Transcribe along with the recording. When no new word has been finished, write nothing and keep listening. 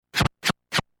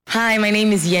Hi, my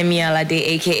name is Yemi Alade,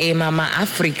 aka Mama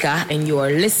Africa, and you are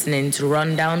listening to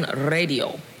Rundown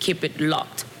Radio. Keep it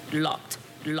locked, locked,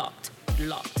 locked,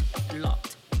 locked,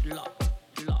 locked, locked, locked,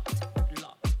 locked,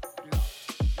 locked.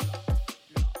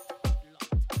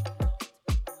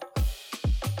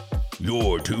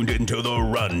 You're tuned into the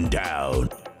Rundown.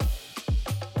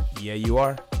 Yeah, you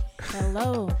are.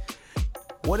 Hello.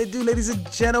 What it do, ladies and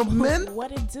gentlemen?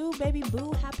 What it do, baby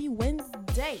boo? Happy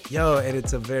Wednesday. Yo, and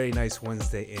it's a very nice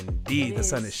Wednesday indeed. The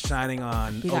sun is shining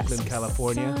on Oakland,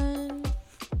 California. Sun.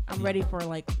 I'm ready for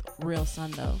like real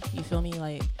sun though. You feel me?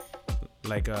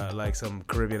 Like some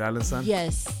Caribbean island sun?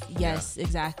 Yes,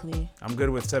 exactly. I'm good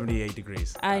with 78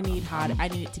 degrees. I need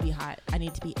it to be hot. I need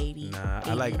it to be 80. Nah, 80.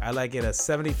 I like it at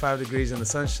 75 degrees in the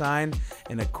sunshine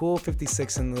and a cool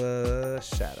 56 in the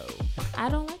shadow. I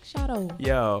don't like shadow.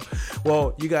 Yo,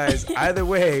 well, you guys, either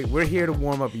way, we're here to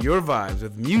warm up your vibes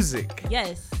with music.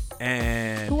 Yes.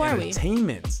 And who are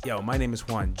entertainment. Yo, my name is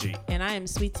Juan G. And I am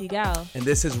Sweetie Gal. And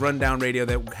this is Rundown Radio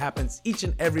that happens each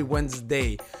and every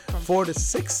Wednesday from 4 to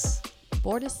 6.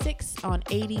 4 to 6 on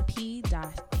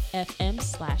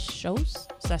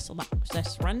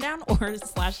adp.fm/shows/rundown or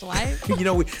 /live. You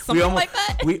know, we almost like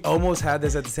that. We almost had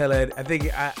this at the tail end. I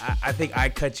think I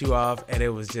cut you off and it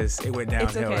went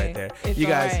downhill right there. It's you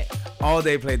guys, right. all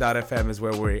day play.fm is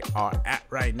where we are at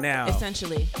right now.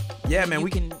 Essentially. Yeah, man. You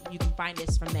can find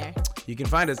us from there. You can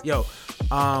find us. Yo,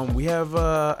 we have,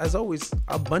 as always,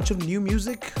 a bunch of new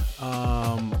music.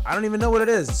 I don't even know what it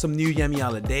is. Some new Yemi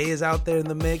Alade is out there in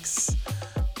the mix.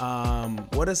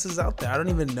 What else is out there? I don't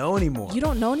even know anymore. You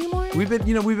don't know anymore? We've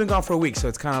been gone for a week, so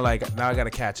it's kind of like now I got to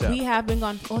catch up. We have been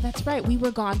gone. Oh, that's right. We were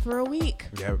gone for a week.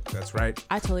 Yeah, that's right.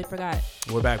 I totally forgot.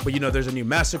 We're back. But there's a new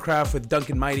Mastercraft with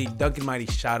Duncan Mighty. Duncan Mighty,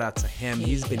 shout out to him.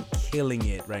 He's been killing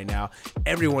it right now.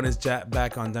 Everyone is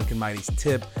back on Duncan Mighty's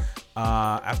tip.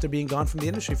 After being gone from the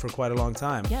industry for quite a long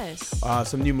time. Yes.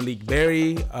 Some new Malik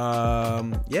Berry.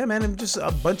 Yeah, man, and just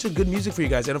a bunch of good music for you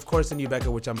guys. And of course, the new Becca,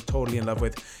 which I'm totally in love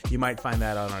with. You might find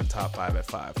that on our top 5 at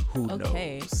 5. Who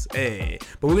knows? Hey.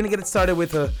 But we're going to get it started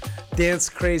with a dance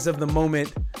craze of the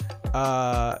moment.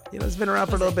 It's been around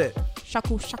for a little bit.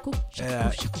 Shaku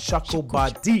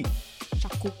Badi.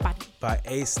 Shaku Badi. By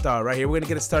A-Star right here. We're going to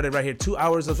get it started right here. 2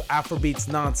 hours of Afrobeats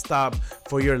nonstop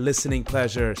for your listening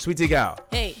pleasure. Sweetie Gal.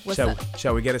 Hey, what's up?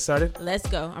 Shall we get it started? Let's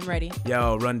go. I'm ready.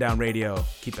 Yo, Rundown Radio.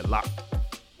 Keep it locked.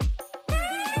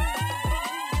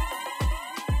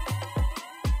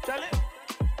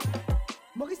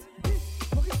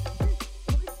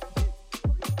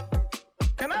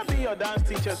 Can I be your dance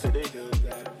teacher today?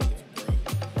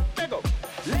 Let go.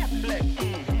 Left leg.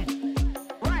 Mm-hmm.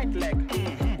 Right leg.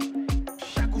 Mm-hmm.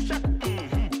 Shaku shaku.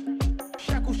 Mm-hmm.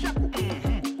 Shaku shaku.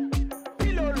 Mm-hmm.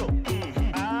 Pilolo.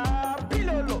 Mm-hmm.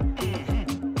 Pilolo.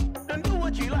 Mm-hmm. Then do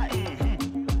what you like.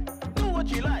 Mm-hmm. Do what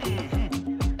you like.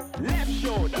 Mm-hmm. Left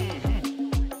shoulder.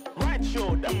 Mm-hmm. Right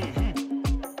shoulder. Mm-hmm.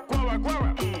 Guara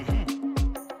guara. Mm-hmm.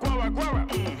 Guara guara.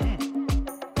 Mm-hmm.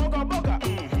 Boga boga.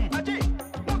 Mm-hmm. Ajay.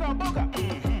 Boga boga.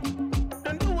 Mm-hmm.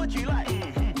 Then do what you like.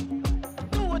 Mm-hmm.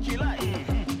 Do what you like.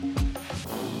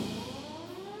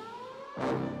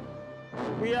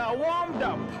 We are warmed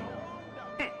up.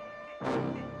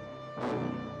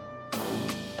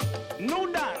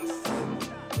 New dance.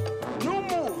 New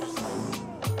moves.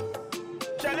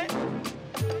 Chale.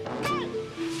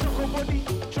 Choco body,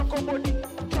 choco body,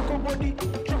 choco body,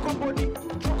 choco body,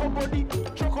 choco body,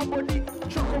 choco body,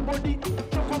 choco body,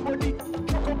 choco body,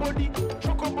 choco body, choco body,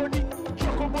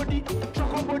 choco body,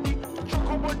 choco body,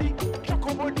 choco body,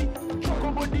 choco body,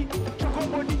 choco body, choco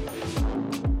body.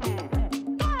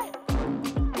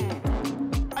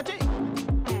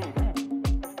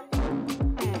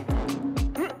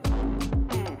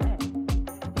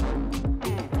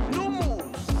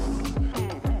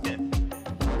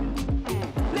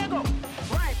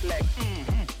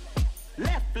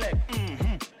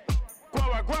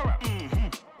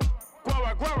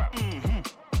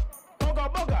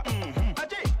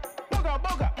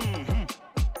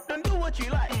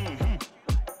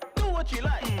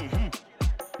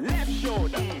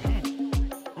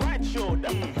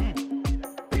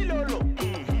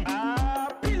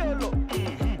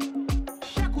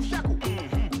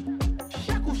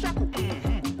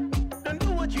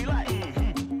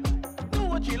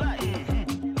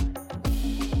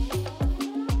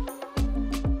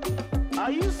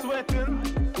 Are you sweating?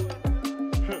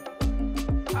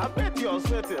 I bet you're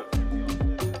sweating.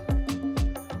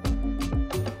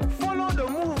 Follow the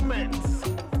movements.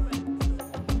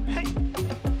 Hey,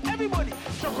 everybody,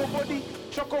 choco body,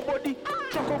 choco body,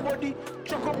 choco body,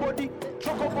 choco body,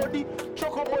 choco body,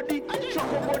 choco body,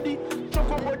 choco body,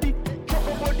 choco body,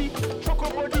 choco body, choco body, choco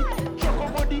body, choco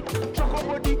body, choco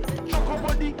body.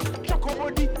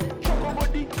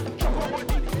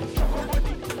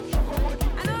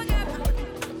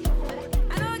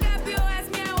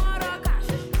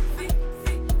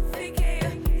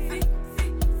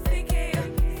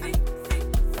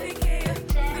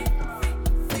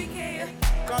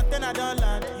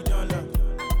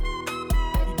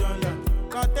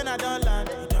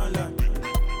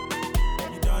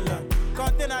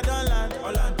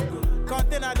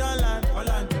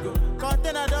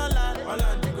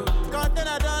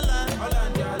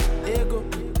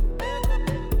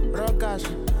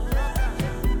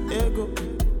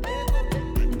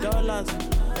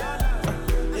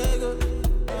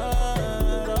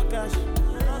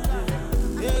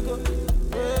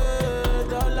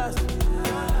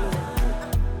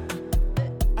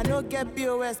 get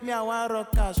POS, me I want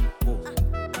rock cash.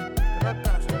 Rock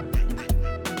cash.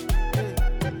 Hey.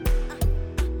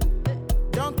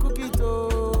 Don't cook it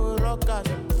to rock cash.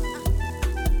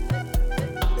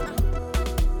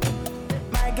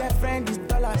 My girlfriend is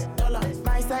dollars.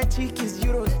 My side chick is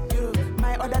euros.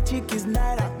 My other chick is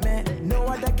naira, man. No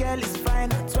other girl is fine.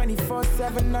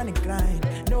 24/7 on the grind.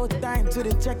 No time to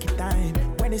the check it time.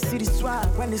 When they see the swag,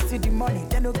 when they see the money,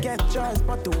 they don't get choice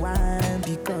but to wine.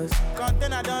 Because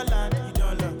container don't land, you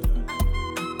don't land.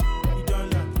 You don't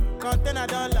land. Container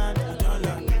don't land, you don't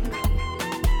land.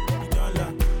 You don't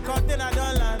land. Container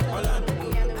don't land, Holland.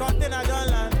 Container don't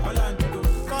land, Holland.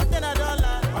 Container don't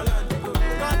land, Holland.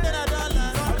 Container don't land.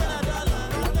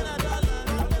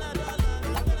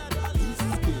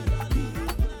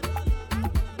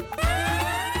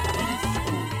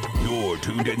 You're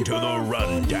tuned into the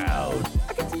rundown.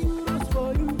 I got the euros for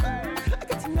you. I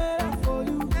got the naira for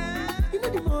you. You know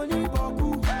the money, Baku.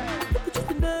 Look just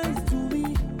be nice to me.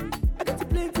 I got the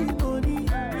plenty money.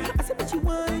 I said that you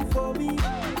wine for me.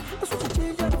 That's what you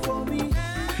change up for me.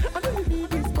 I know you need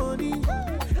this money.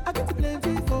 I got the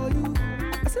plenty for you.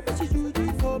 I said that you do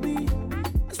it for me.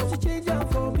 That's what you change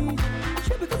up for me.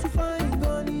 Sure because you find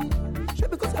money. Sure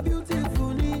because you're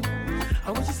beautifully.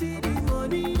 I want you see the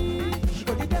money. She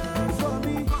got it down for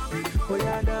me. Oh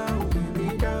yeah, down,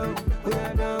 baby, down. Oh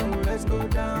yeah, down, let's go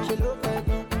down. She look like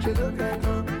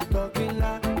talking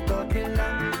loud.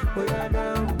 Oh yeah,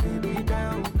 down, baby,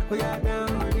 down. Oh yeah, down,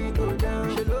 really go down.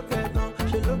 She look like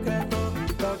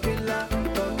talking loud.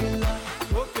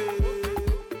 Okay,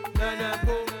 nana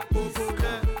go,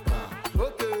 na.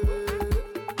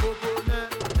 Okay, na,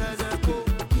 nana go.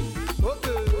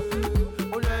 Okay,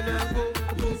 oh nana go,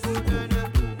 na.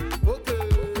 Okay,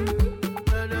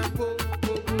 nana go,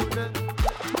 na.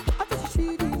 After she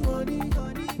see the money,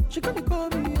 she gonna call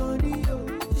me honey.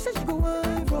 She said she go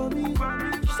wine for me.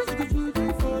 She said she go do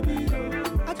it for me.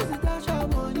 I just dash her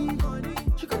money.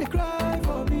 She gonna cry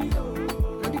for me.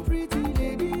 And the pretty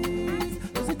ladies,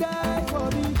 just die for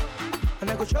me. And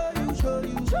I go show you.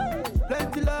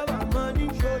 Plenty love and money,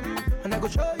 show you. And I go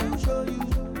show you.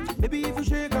 Maybe if you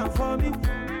shake hand for me.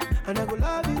 And I go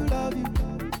love you.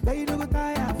 Then you don't go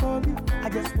tire for me. I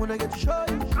just wanna get to show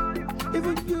you.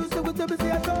 Even you still go tell me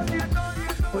say I told you.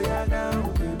 Oh yeah,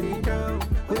 down, baby, down.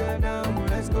 Oh yeah, down,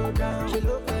 let's go down. She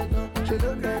look like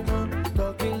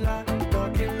talking loud.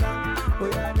 Oh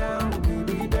yeah, down,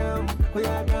 baby, down. Oh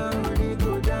yeah, down, really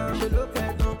go down. She look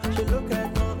like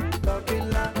talking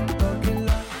loud. Okay,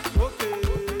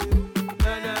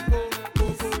 nana go,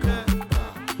 na.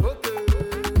 Okay,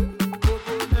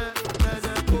 na,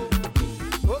 nana go.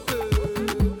 Okay,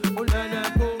 oh nana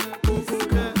go,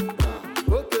 na.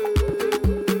 Okay.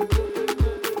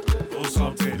 Or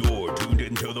something. You're tuned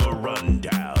into the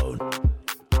rundown.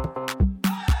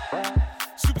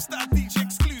 Superstar DJ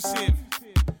exclusive.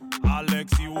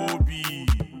 Alexi Obi.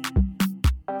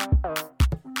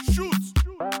 Shoot.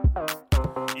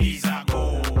 Isago.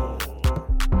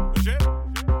 Oje.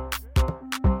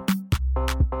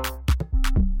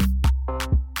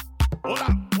 Hola.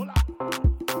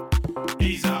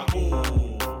 Isago.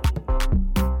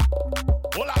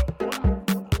 Hola.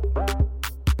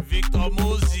 Victor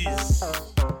Moses.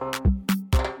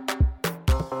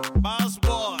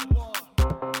 Bassboy.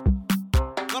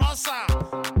 Grossa.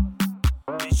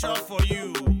 It's short for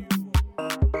you.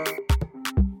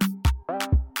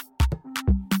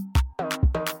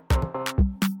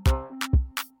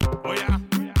 Oh yeah.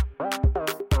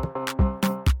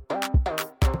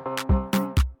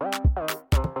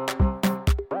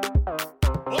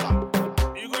 Hold on.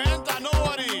 You go enter, no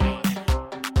worry.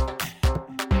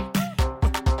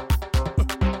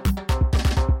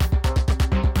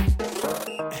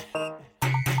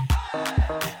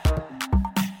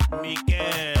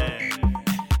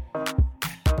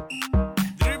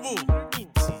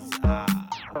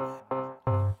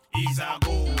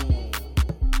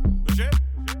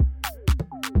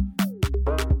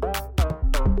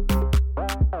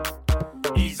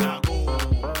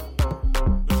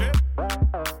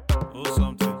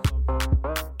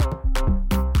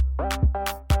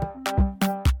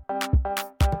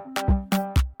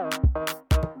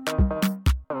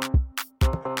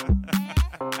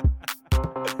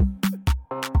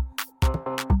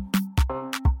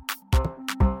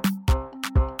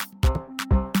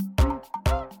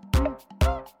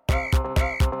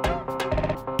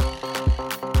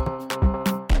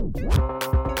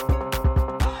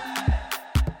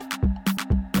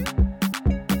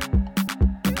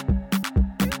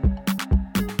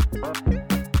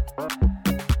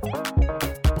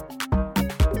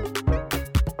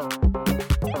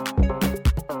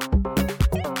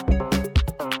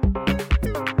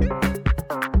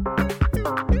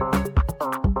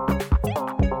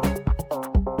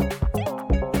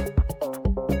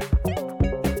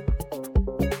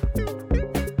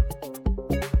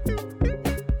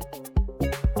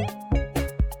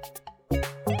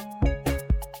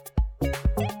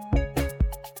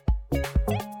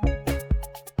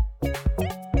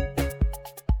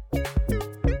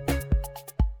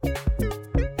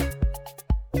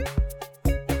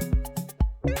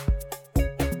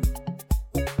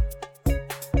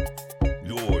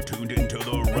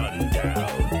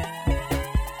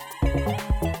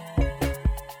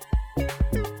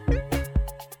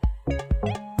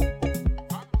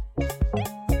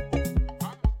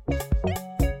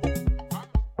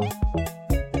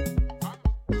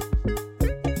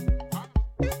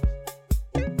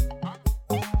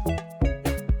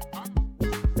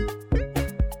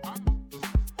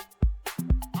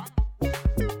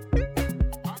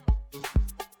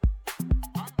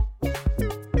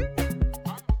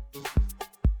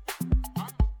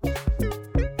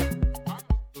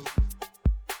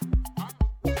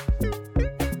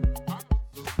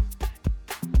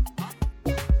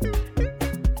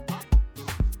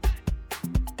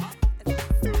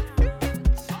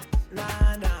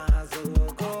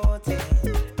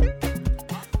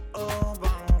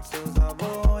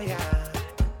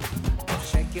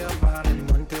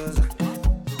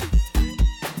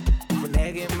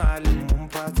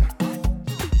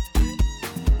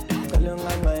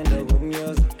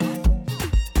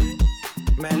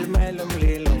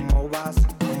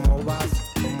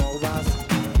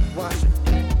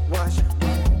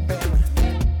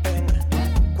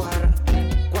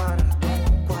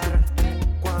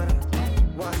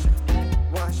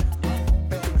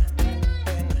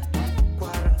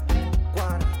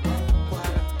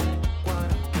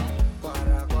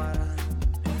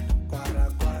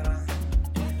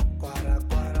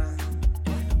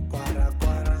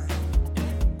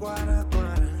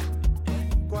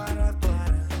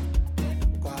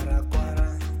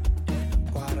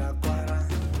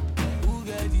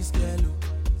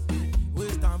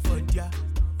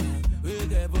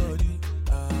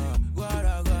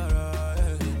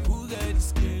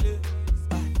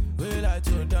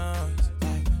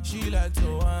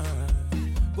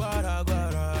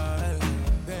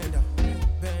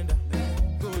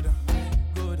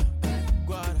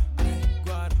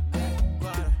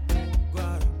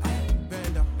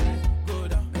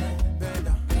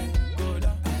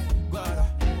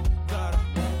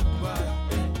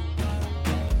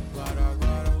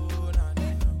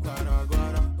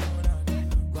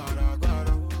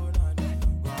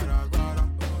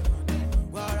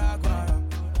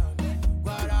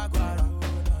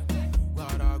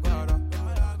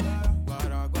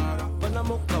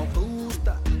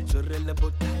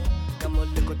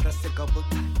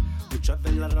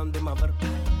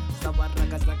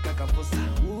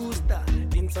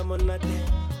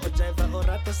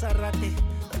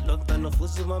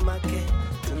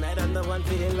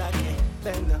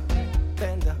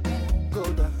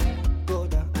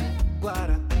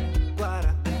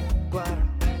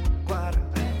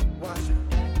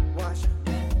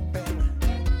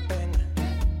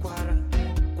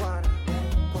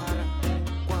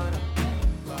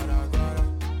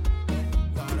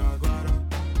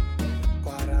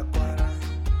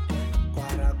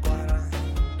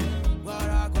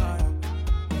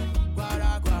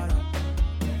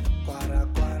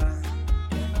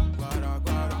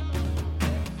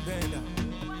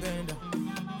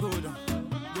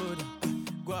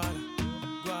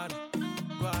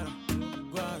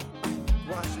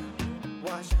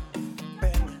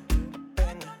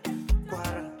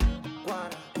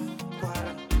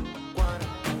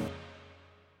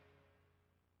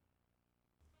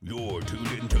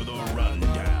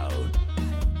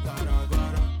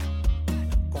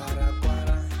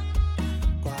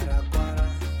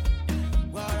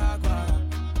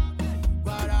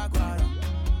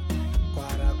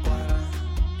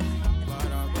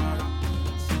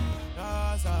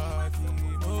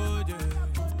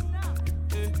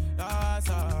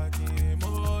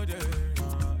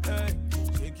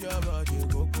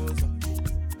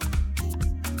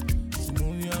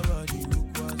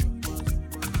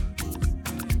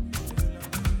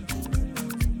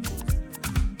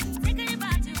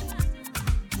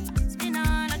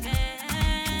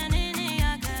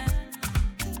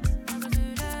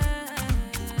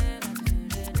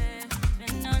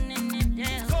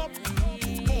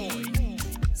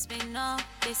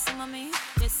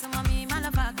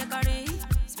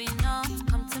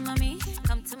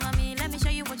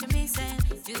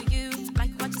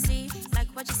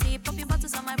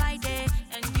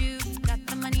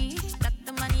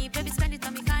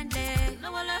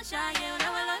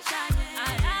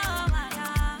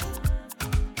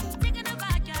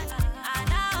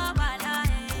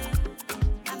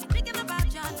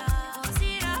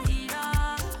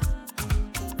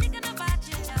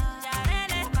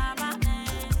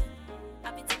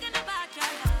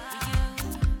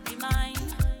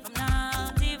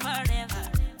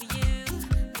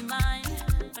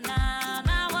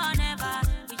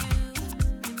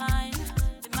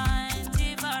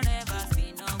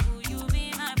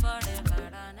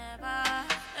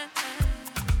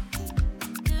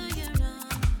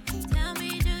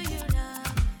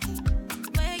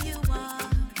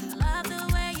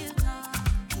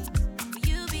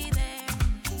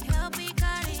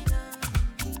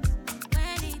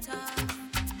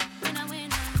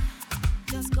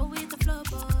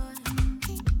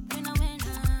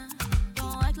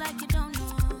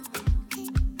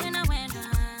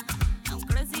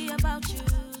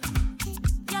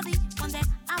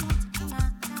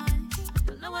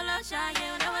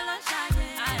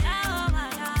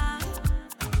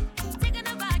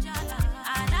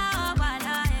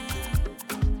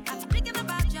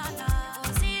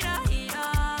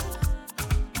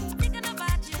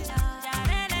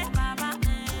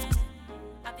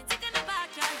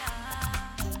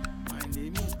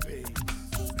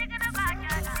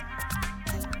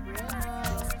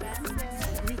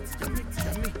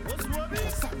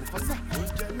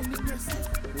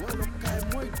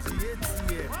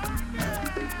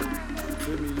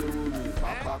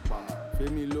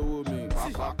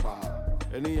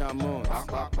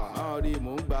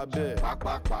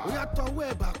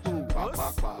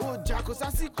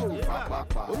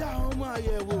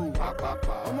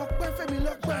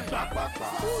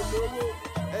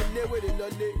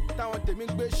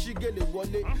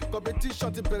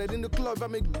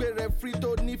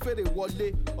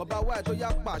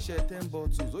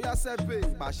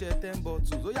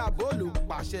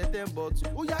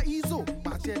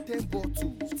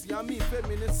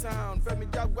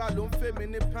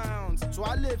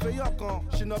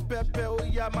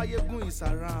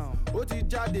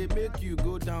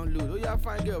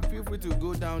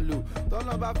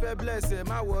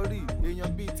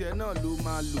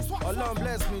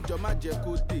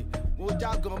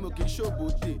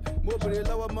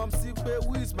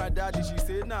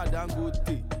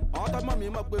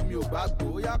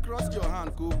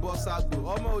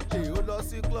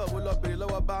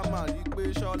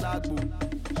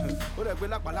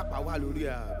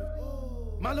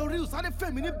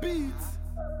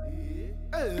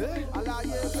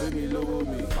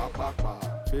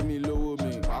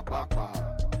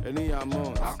 ẹni yà mọ̀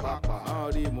àwọn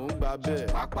rí mò ń gbà bẹ́ẹ̀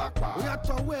ó yà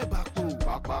tọwọ́ ẹ̀ bàpò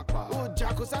ó jà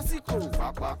kó sásìkò ó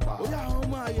yà àwọn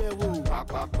ọmọ àyẹ̀wò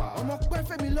ọmọ pẹ́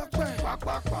fẹ́mi lọ́pẹ́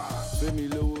fẹ́mi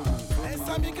lówó mi.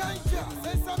 Sesame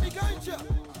ganja.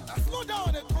 Now slow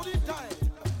down and call it diet.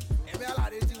 Ebe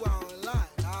alade ti wa online.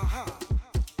 Aha.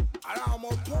 Ara ọmọ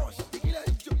Porsche. Ìkílẹ̀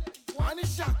ìjọ. Wọ́n ní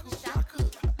ṣàkú.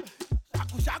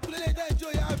 Ṣàkú lélẹ̀ dẹ́ ìjọ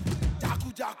yà bí.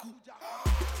 Jákújákú.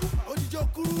 Odijó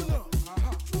kúrú náà.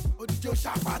 Odijó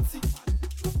ṣàpàtì.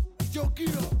 Ìjó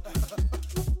kírọ̀.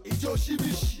 Ìjó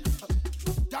ṣíbíṣì.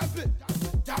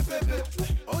 Jábébé.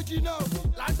 Ojì náà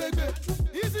lágbègbè.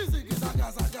 Ìsìsì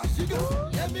kìsàkàsàkà ṣígà.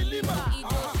 Yẹmi Lima.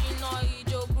 Ijo ṣìnà,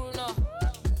 ijo kúrúnà.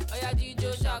 Ọ̀yá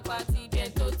jíjó ṣàpàtì bẹ́ẹ̀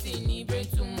tó ti ní brain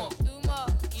tumor.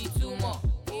 Ìtumọ̀.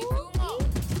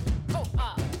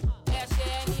 Ẹ ṣe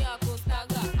ẹ ní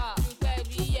àkóṣágà. Dúpẹ́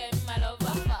bí Yẹmi máa lọ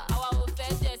bá. Àwa ò fẹ́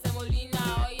jẹ Semolina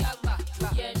ọ̀yá gbà.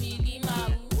 Yẹmi Lima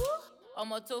wú.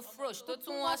 Ọmọ tó frosh tó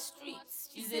tún wá street.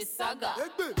 She's a saga.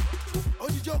 Egbe.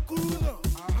 Odijó kúrú náà.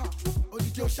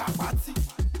 Odijó ṣàpàtì.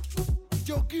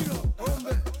 Ìjó kírọ̀.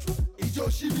 Ombe. Ìjó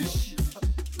ṣíbíṣì.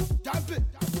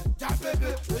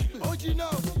 Jábébé. Ojì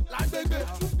náà lágbègbè.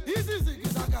 Ìsìsì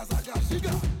kìsàkàsàkà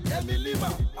ṣígà. Yẹmi Lima.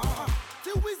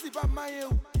 Tí Wizzy bá máa yẹ o.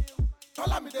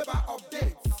 Tọ́lámídé bá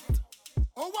update.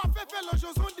 Owó afẹ́fẹ́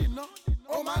lọ́ṣọ́ Sunday náà.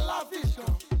 Ó máa lavish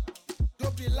gan.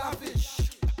 Don't be lavish.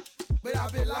 Gbéra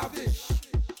be lavish.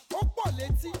 Ó pọ̀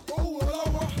létí. Ó wò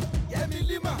lọ́wọ́. Yẹmi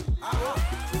Lima.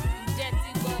 Ǹjẹ́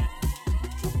ti gbọ́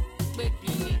pé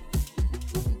kíni?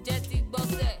 Ǹjẹ́ ti gbọ́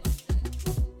sẹ́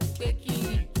pé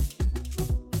kíni?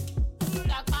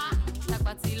 Tàpá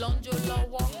tí lọ́njọ́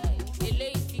lọ́wọ́,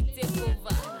 eléyìí ti take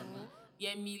over.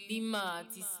 Yẹmi Lima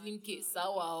àti Slim K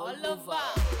sáwà all over.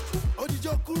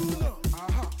 Odijó kúrú náà.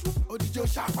 Odijó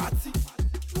ṣàpàtì.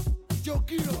 Ìjó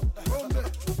kírọ̀. Ombe.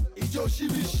 Ìjó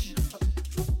ṣíbíṣì.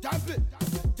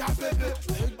 Jábébé.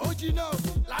 Ojì náà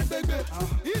lágbègbè.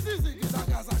 Ìsìsì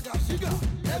kìsàkàsàkà ṣígà.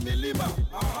 Yẹmi Lima.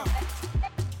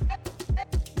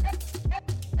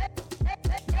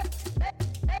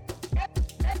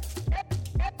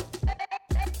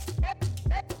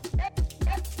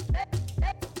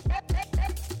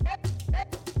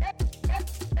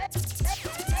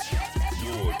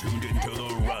 You're tuned into the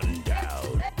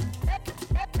rundown.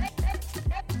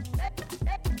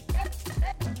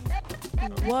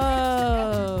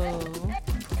 Whoa.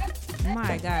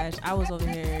 My gosh, I was over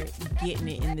here getting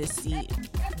it in this seat.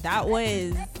 That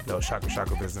was No,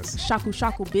 shaku business.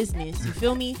 shaku business. You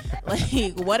feel me?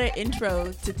 Like, what an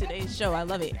intro to today's show. I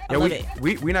love it. I love it.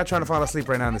 We're not trying to fall asleep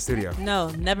right now in the studio. No,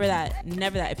 never that.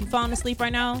 Never that. If you're falling asleep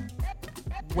right now,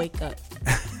 wake up.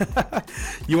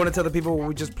 You want to tell the people what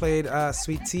we just played,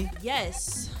 Sweet Tea?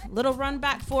 Yes. Little run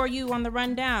back for you on the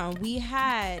rundown. We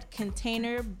had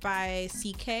Container by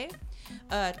CK,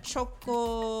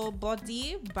 Choco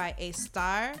Body by A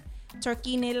Star,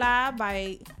 Turkey Nila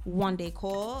by One Day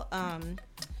Cole, a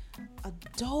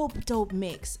dope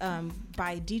mix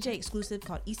by DJ exclusive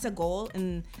called Issa Gold.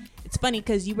 And it's funny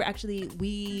because you were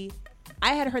actually,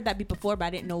 I had heard that beat before, but I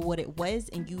didn't know what it was,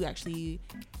 and you actually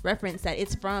referenced that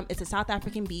it's a South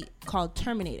African beat called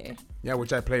Terminator. Yeah,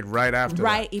 which I played right after.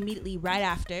 Immediately right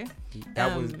after.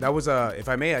 That was if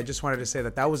I may, I just wanted to say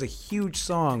that was a huge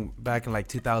song back in like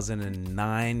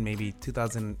 2009, maybe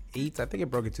 2008. I think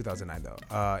it broke in 2009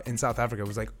 though. In South Africa, it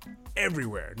was like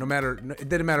everywhere. It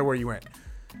didn't matter where you went.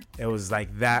 It was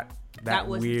like that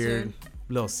was weird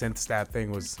little synth stat thing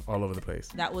was all over the place.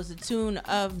 That was the tune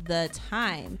of the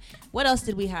time. What else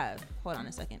did we have? Hold on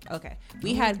a second. Okay,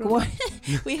 we had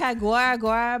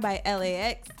Guara by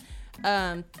LAX.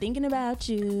 Thinking About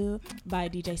You by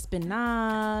DJ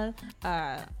Spinal.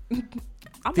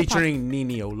 Featuring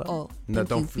Niniola. Oh, no,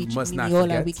 featuring must not Niniola.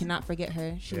 forget. We cannot forget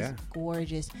her. She's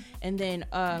gorgeous. And then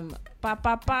Pa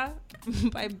Pa Pa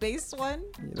by Bass One.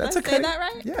 Did I say that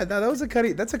right? Yeah, that was a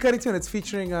Cudi. That's a Cudi tune. It's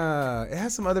featuring. It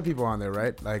has some other people on there,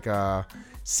 right? Like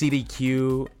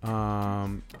CDQ,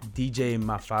 DJ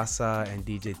Mafasa, and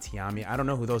DJ Tiami. I don't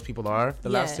know who those people are. The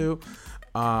last two.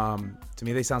 To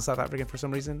me, they sound South African for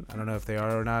some reason. I don't know if they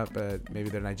are or not, but maybe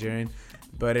they're Nigerian.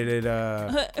 But do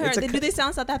they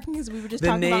sound South African? Because we were just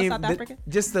talking about South Africa.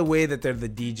 Just the way that they're the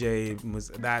DJ was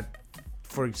that.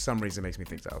 For some reason, makes me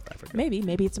think South Africa.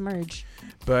 Maybe it's a merge.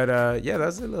 But yeah,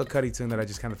 that's a little Cudi tune that I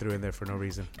just kind of threw in there for no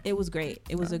reason. It was great.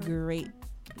 It was a great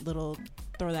little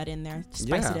throw that in there,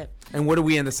 spice it up. And what do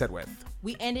we end the set with?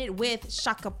 We ended with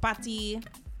Shaka Pati.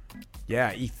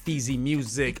 Yeah, Easy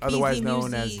Music, otherwise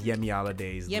known as Yemi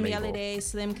Aladae's label. Aladae,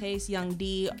 Slim Case, Young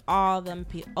D, all them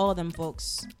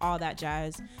folks, all that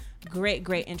jazz.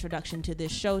 great introduction to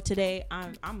this show today.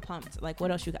 I'm pumped. Like,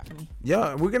 what else you got for me?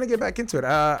 Yeah, we're gonna get back into it.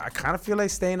 I kind of feel like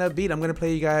staying upbeat. I'm gonna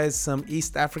play you guys some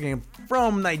East African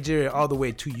from Nigeria all the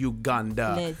way to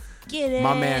Uganda. Let's get it.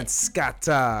 My man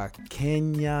Skata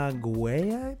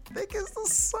Kenyagwe, I think is the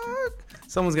song.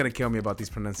 Someone's gonna kill me about these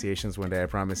pronunciations one day, I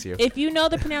promise you. If you know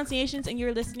the pronunciations and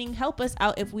you're listening, help us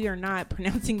out if we are not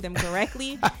pronouncing them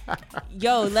correctly.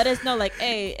 Yo, let us know, like,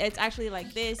 hey, it's actually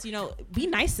like this. You know, be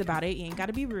nice about it. You ain't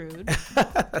gotta be rude.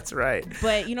 That's right.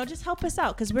 But you know, just help us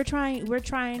out because we're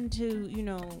trying to, you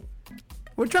know.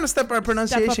 We're trying to step our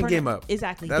pronunciation game up.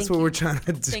 Exactly. That's what we're trying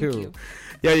to do. Thank you.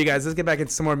 Yo, you guys, let's get back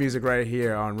into some more music right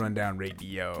here on Rundown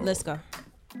Radio. Let's go.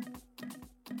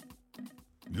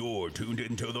 You're tuned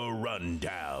into the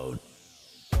Rundown.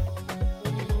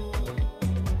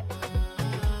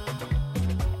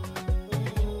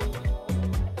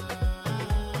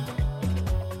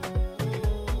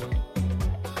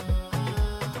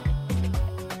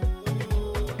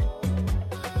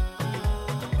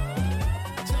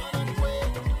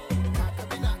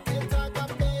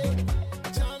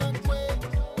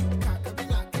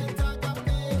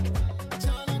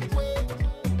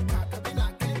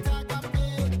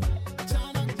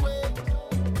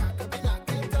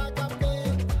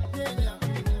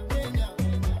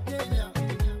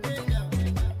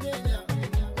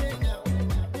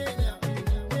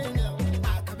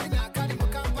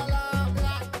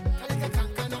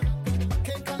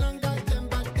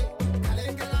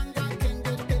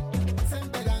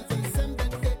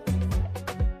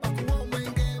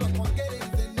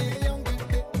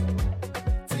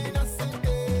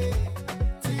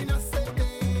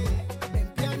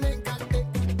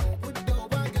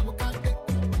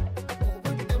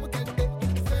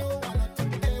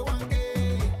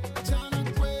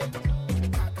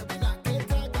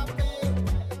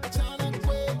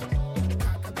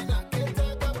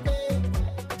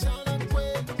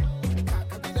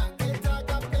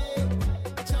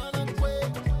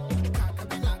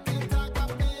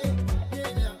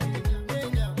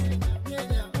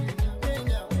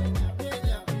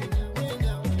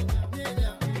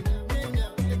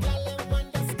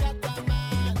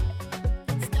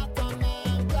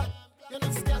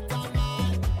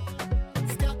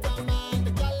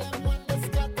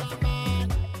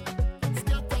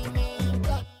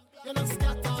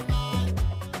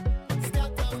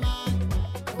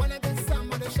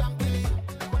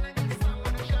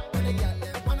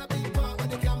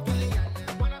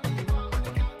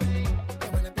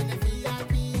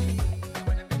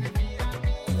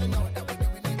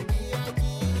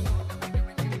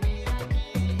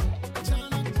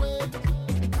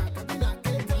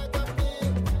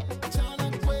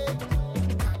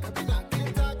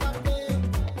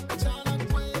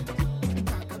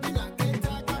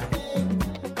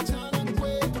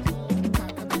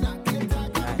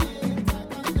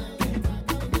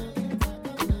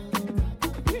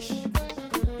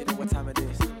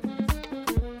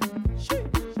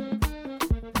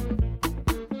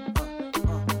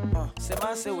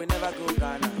 Say we never go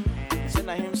Ghana. Say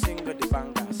na him sing the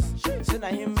bangers. Say na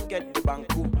him get the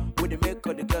banku. We the make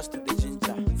all the girls to the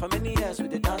ginger. For many years we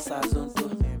the dance our zone too.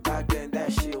 Back then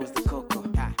that shit was the cocoa.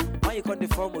 Why you call the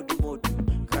form of the mode?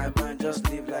 Cry man, just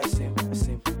live like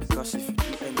simple. Because if you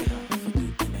do anyhow,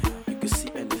 you can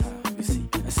see anyhow. You see,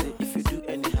 I say if you do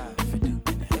anyhow,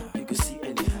 you can see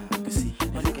anyhow. You see,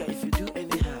 my nigga, if you do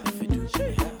anyhow,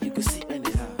 you can see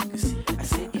anyhow. You see, I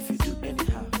say if you do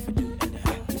anyhow, you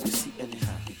can see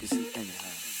anyhow.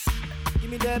 Give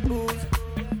me that booze,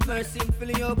 mercy,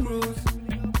 filling your cruise.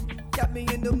 Got me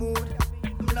in the mood.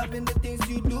 I'm loving the things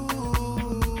you do.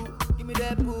 Give me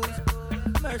that booze,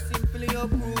 mercy, filling your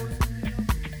cruise.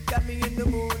 Got me in the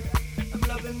mood. I'm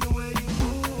loving the way you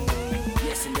move.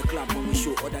 Yes, in the club when we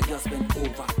show other girls bend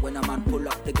over. When a man pull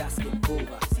up, the gas get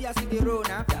over. See, I see the road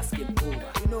now. Gas get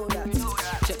over. You know that.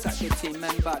 Check out the team,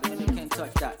 man, bad when you can't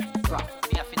touch that. Bruh,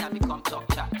 me I finna become talk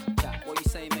chat. What you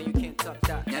say, man, you can't touch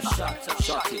that. Never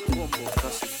shot it. One more.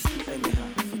 Cause if you do anyhow,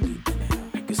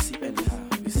 you can see anyhow.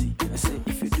 You see, I say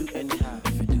if you do anyhow,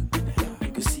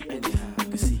 you can see anyhow.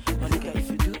 You see, my nigga, if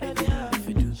you do anyhow,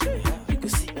 you can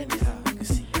see anyhow. You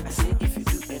see, I say if you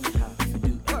do anyhow, you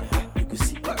can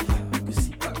see anyhow. You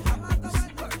see,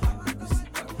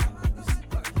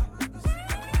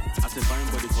 I say fine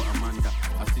body for Amanda.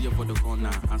 I see her for the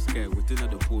corner. I'm scared within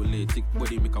the pool. Thick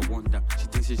body make her wonder. She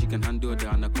thinks she can handle the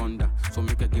anaconda. So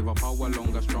make her give her power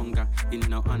longer, stronger. In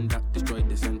now under, destroy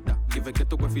the center. Give her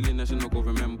get up a feeling that she no go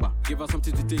remember. Give her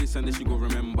something to taste and then she go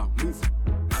remember. Move.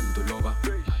 And the lover.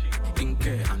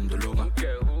 Inke and the lover.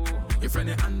 Your friend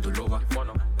and the lover.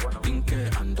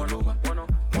 Inke and the lover. And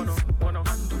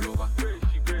the lover.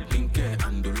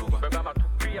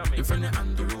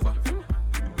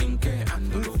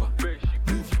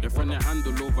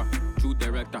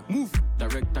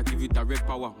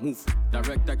 Move.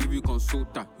 Director give you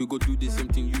consulta. We go do the same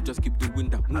thing, you just keep the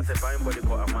window. Move. I said fine body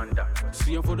called Amanda.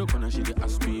 See her for the corner, she dey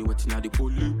ask me what's in the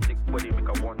police. Thick body make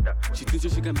a wonder. She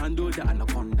thinks she can handle the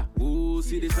anaconda. Oh,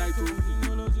 see the side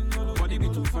too. Body be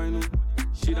too fine, oh.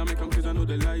 She don't make them cause I know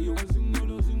they lie, yo.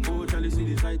 Oh, Charlie, see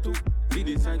the side too. See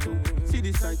the side too. See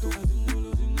the side too.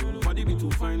 Body be too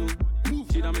fine, oh.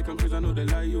 She don't make them cause I know they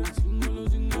lie, yo.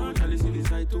 Oh, Charlie, see the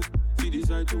side too. See the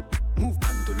side too. Move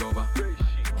and the lover.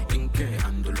 Inke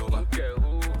and the lover.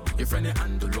 Your friend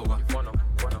and the lover.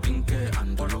 Inke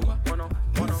and the lover. And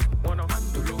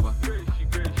the lover.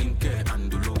 Inke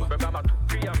and the lover.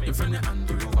 Your friend and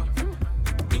the lover.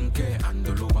 Inke and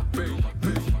the lover.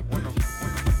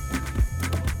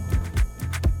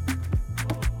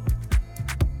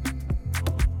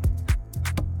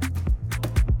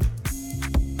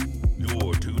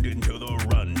 You're tuned into the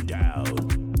rundown.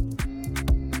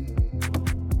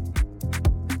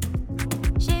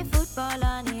 She football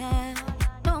on the air,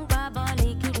 don't grab all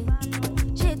the kitty.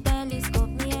 She telescope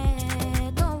me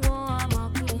air, don't go on my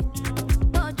kitty.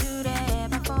 Don't you there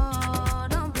before,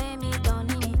 don't play me, don't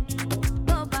need.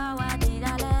 Don't bow what did I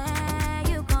let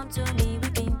you come to me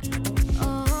weeping.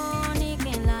 Oh,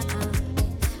 Nikin Lata,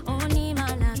 oh, Ni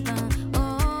Malata,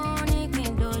 oh,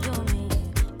 Nikin Dojo me,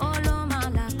 oh, Lo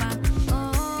Malapa,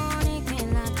 oh, Nikin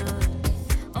Lata,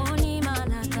 oh, Ni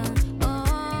Malata,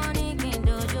 oh, Nikin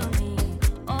Dojo me,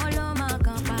 oh, Lo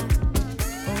Macapa,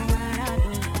 oh,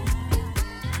 Maradona,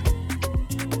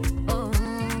 oh,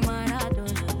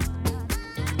 Maradona,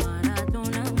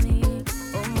 Maradona me,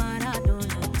 oh,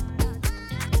 Maradona,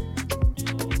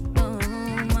 oh,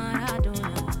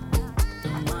 Maradona,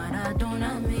 Maradona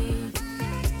me.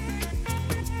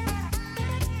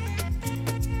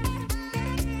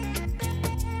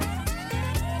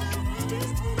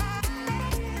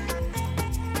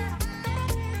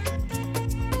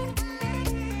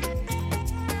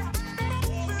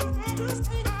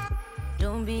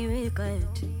 Don't be wicked,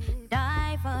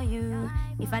 die for you.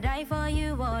 If I die for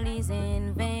you, all is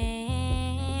in vain.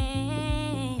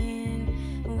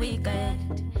 Wicked,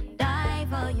 die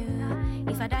for you.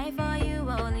 If I die for you,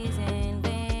 all is in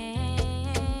vain.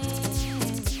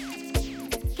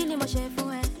 Kill him, chef,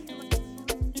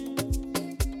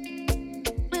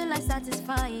 will I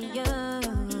satisfy you?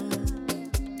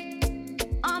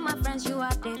 All my friends, you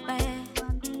are the best.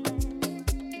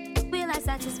 Will I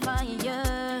satisfy you?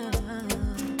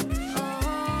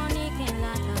 Oh, Nikin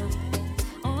Lata,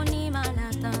 oh, Ni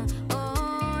Malata,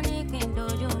 oh, Nikin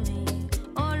Dojo me,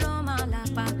 oh, Lo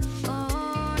Malapa,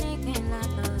 oh, Nikin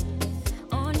Lata,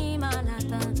 oh, Ni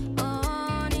Malata,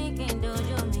 oh, Nikin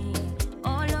Dojo me,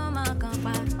 oh, Lo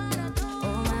Macapa,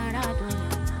 oh, Maradona,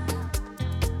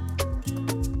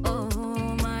 oh,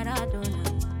 Maradona,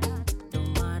 oh,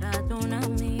 Maradona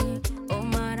me, oh,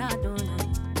 Maradona.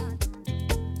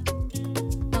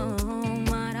 Oh,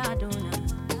 Maradona,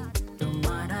 oh,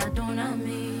 Maradona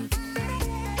me.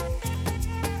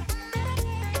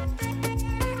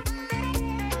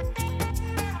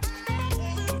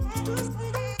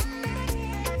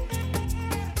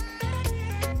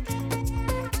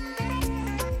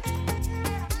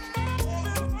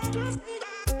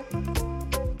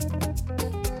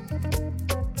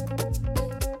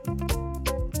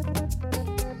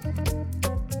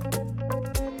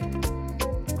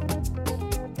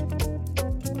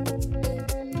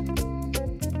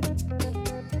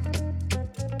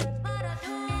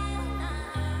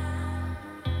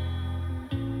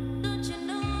 Don't you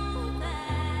know that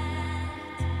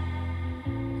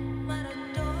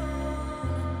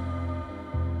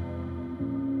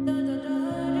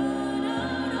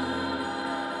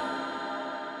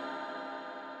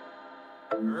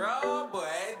Raw boy,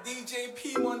 DJ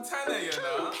P Montana, you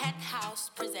know. Pet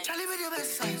House presents. Charlie with your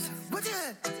best size. What's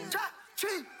it? Jack,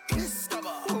 tree, yes,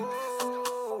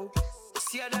 oh.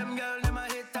 See them girl, them a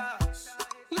haters.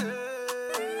 Yeah.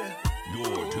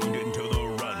 You're tuned into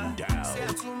the rundown. Say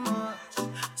I too much.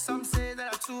 Some say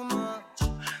that I too much.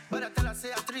 But I tell I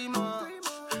say I 3 much.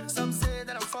 Some say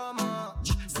that I'm 4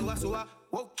 much. So I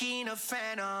woke in a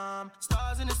phantom.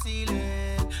 Stars in the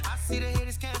ceiling. I see the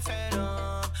haters can't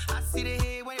fathom. I see the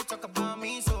hate when they talk about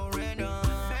me so random.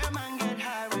 Bear man get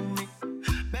high with me.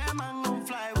 Bear man gon'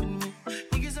 fly with me.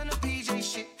 Niggas on the PJ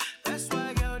shit. That's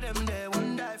why girl them there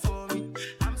won't die for me.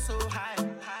 I'm so high,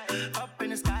 up in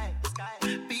the sky.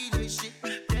 PJ shit.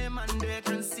 Them man there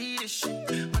can see this shit.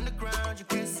 On the ground you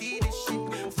can't see this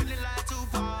shit. Feeling like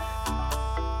Tupac.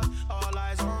 All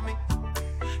eyes on me.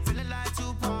 Feeling like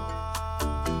Tupac.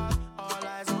 All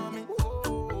eyes on me.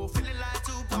 Feeling like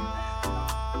Tupac.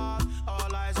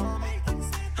 All eyes on me.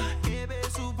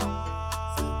 Super.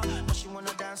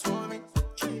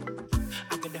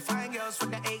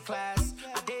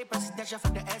 Dasher for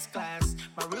the S class.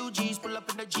 My real G's pull up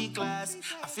in the G class.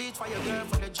 I fit for your girl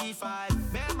for the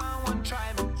G5. Bear man won't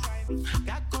try me.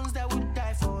 Got guns that would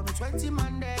die for me. 20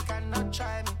 man they cannot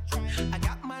try me. I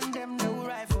got man them that will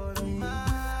ride for me.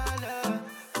 My love,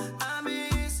 I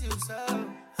miss you so.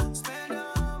 Spend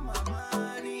all my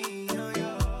money on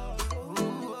you.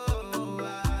 Ooh, oh,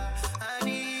 I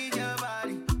need your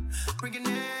body. Bring it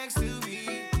next to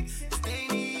me. They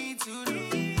need to know.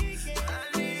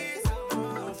 I need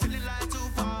some. Feeling like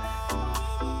Tupac.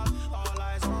 All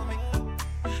eyes on me.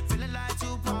 Feeling like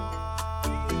Tupac.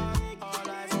 All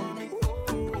eyes on me.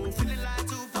 Feeling like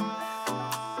Tupac.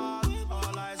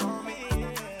 All eyes on me.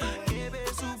 Yeah,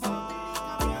 baby, Tupac.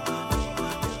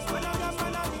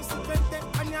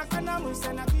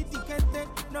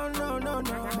 No, no, no,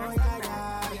 no,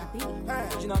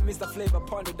 You know, Mr. Flavor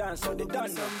upon the dance, so they done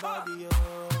somebody,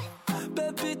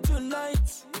 Baby,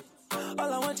 tonight,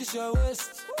 all I want is your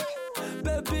waist.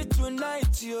 Baby,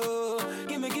 tonight, yo,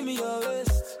 give me your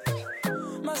waist.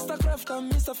 Mastercraft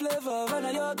and Mr. Flavor, when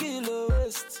I your kilo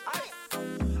waist.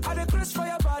 I the craze for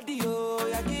your body, yo,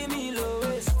 yeah, give me low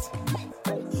waist.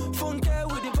 Funke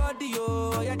with the body,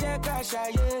 yo, yeah, take a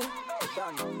shot, yeah.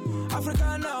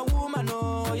 African woman,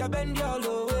 oh, you bend your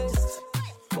low waist.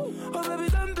 Oh, baby,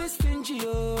 don't be stingy,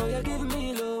 oh, you give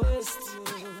me low waist.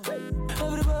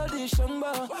 Everybody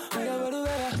shamba,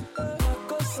 everywhere,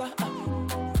 Makosa.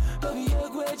 Baby, you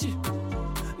gweji,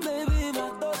 baby,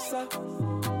 Matosa.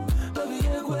 Baby,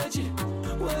 you gweji,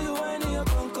 where you whining your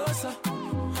concosa.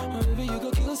 Oh, baby, you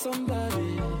go kill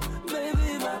somebody, baby,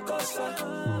 Makosa.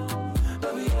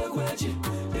 Baby, you gweji,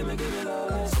 give me low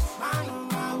waist.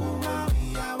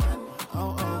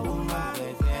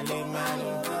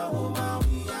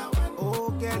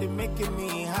 Making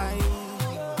me high.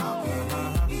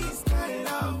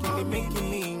 It making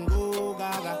me go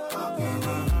gaga.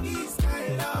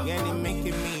 Yeah, it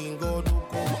making me go do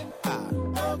go.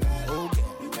 Okay.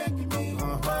 You making me oh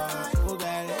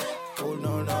girl. Oh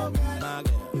no no, my girl.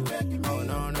 You making me oh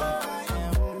no no.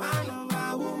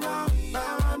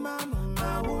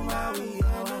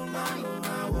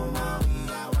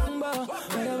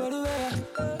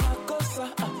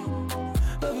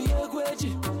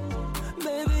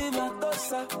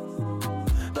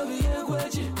 Baby, you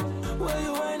gweji, where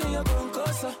you whining your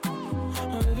concosa.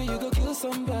 Oh, baby, you go kill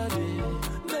somebody.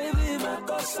 Baby, my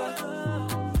cosa.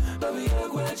 Baby, you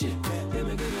gweji, give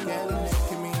me girl,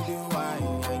 making me do why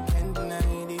I can't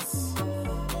deny this.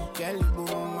 Girl, you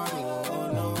boom, man, oh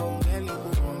no, girl, you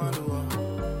boom, man.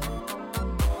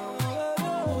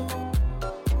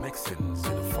 Mixins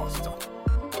in the Foster.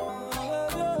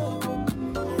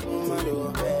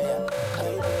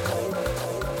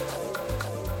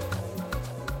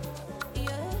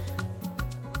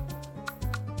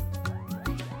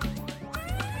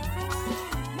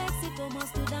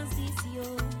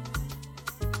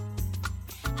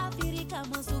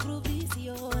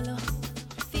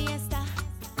 Fiesta,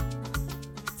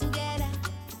 together,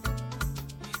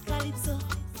 Calypso,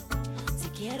 si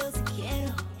quiero,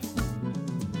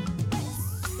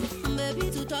 baby,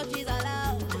 to touch is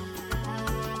allowed,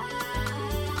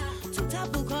 to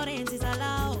tap current is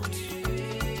allowed,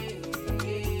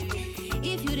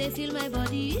 if you dey feel my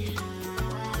body,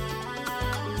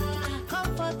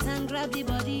 comfort and grab the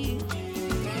body,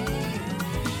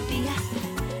 Pia,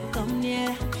 come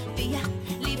near, Pia,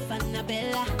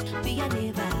 Annabella, be a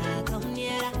neighbor, come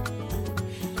near.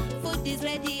 Food is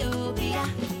ready, oh, Pia,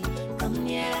 come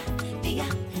near. Pia,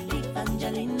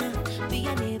 Evangelina, be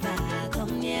a neighbor,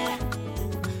 come near.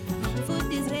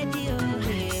 Food is ready, oh,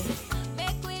 hey.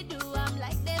 Make we do, I'm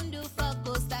like them do for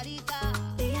Costa Rica.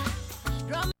 Pia,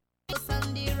 drum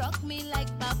Sunday, rock me like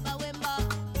Papa Wemba.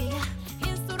 Pia,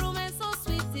 instrument so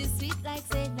sweet, is sweet like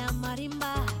Sena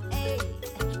Marimba. Hey,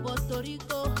 Puerto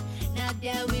Rico.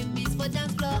 There we miss for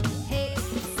dance floor. Hey,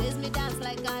 says me dance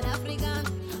like an African.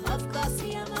 Of course,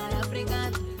 I am an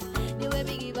African. The way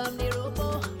me give them the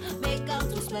robo, make out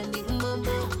to spend it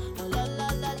mumbo. La la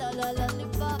la la la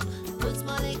lollipop. Put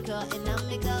small liquor in a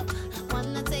makeup.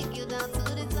 Wanna take you down to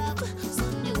the top.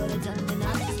 Soon you gotta turn the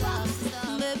night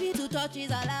stop. Baby, to touch is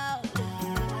allowed.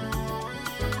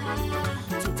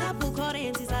 To tap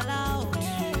current is allowed.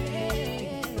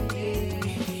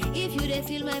 If you dey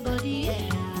feel my body,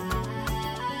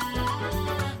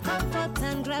 comfort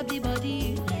and grab the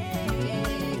body.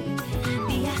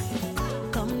 Pia,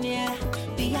 come near.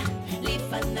 Pia,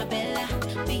 leave Annabella.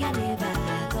 Pia, neighbor,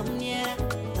 come near.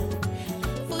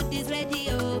 Food is ready,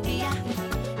 oh, Pia,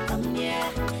 come near.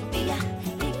 Pia,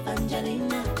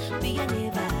 Evangelina. Pia,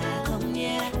 neighbor, come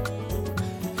near.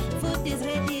 Food is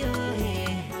ready, oh, yeah.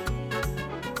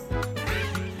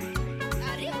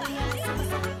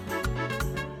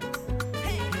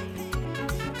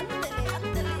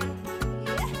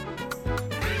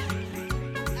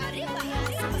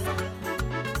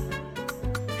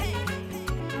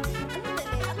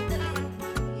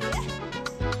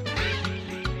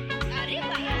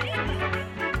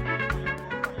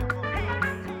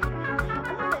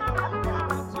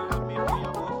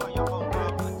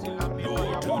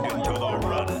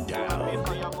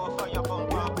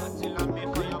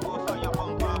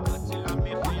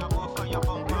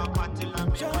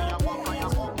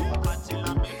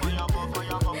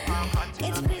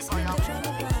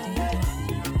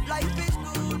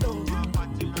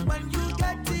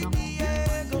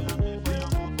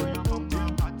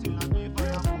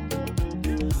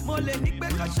 lè ní pé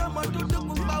kọ́ sọ́mọ dúdú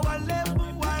pupa wọlé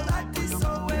fún wa láti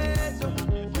Soweto.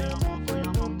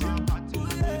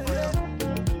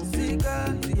 See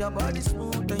your body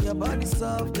smooth and your body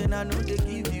soft, and I know they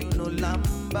give you no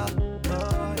lamba.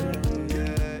 Oh yeah.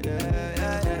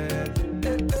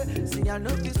 See, I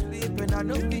know you sleep and I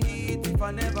know you eat if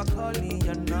I never call in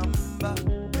your number.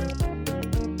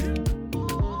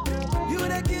 You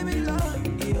they give me love,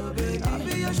 yo baby. I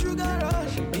be your sugar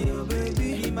rush, yo baby.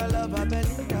 Be my love, I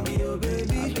belly down, yo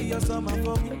baby. I be your summer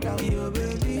for me down, yo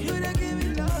baby. You they give me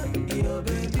love, yo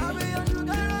baby. I be your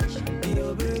sugar rush,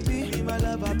 yo baby. Be my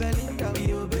love, I belly down,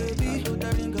 yo baby. I put the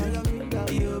ring on your finger,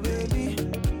 yo baby.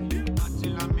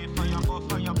 Patilla me fire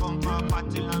bumper,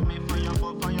 patilla me fire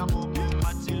bumper,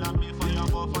 patilla me fire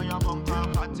bumper,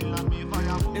 patilla me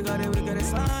fire bumper. They got it, we got a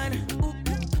sign. Ooh,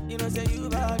 you know say you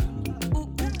bad.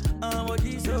 I'm a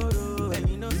G-Soro, and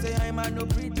you know say I'm a no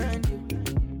pretend.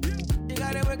 You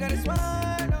got it, we got a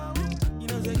smile. Oh, you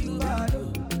know say you bad.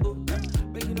 Oh,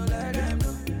 make you know let them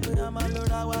know. But I'm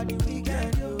alone, I want the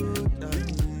weekend.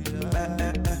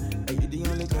 You the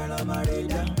only girl on my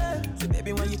radar. So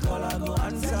baby, when you call, I go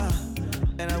answer.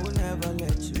 And I will never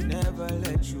let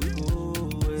you go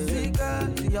away. See, girl,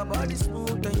 see your body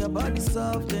smooth and your body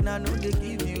soft, and I know they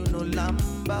give you no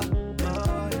lamba.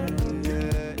 Oh,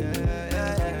 yeah.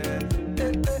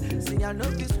 See, I know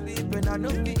you sleep and I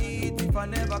know you eat if I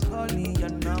never call in your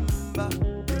number.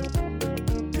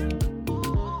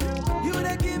 You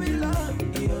they give me love,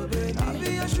 yo baby. I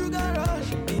be your sugar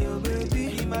rush, yo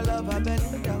baby. Be my love, I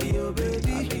belly down, yo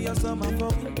baby. I be your summer for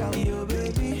winter, yo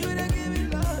baby. You they give me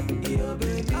love, yo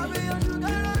baby. I be your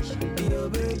sugar rush, yo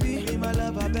baby. Be my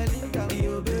love, I belly down,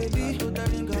 yo baby. Put the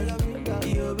ring on your finger,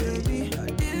 yo baby.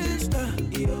 This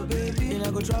time, yo baby. And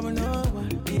I go trouble no one,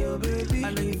 yo baby.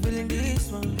 I know you feeling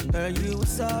this one, girl. You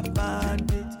was up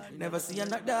bandit. Never see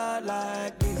another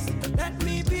like this. Let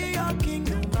me be your king,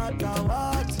 no matter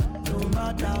what. No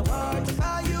matter what,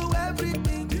 are you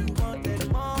everything you wanted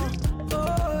more?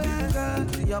 Oh yeah, girl.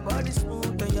 See your body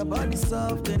smooth and your body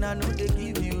soft, and I know they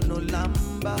give you no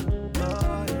lamba.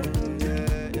 Oh yeah.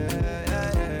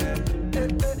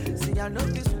 See, I know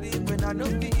you sleep and I know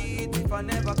you eat if I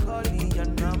never call in your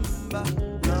number.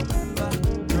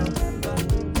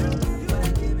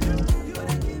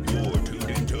 You're tuned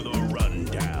into the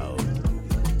rundown.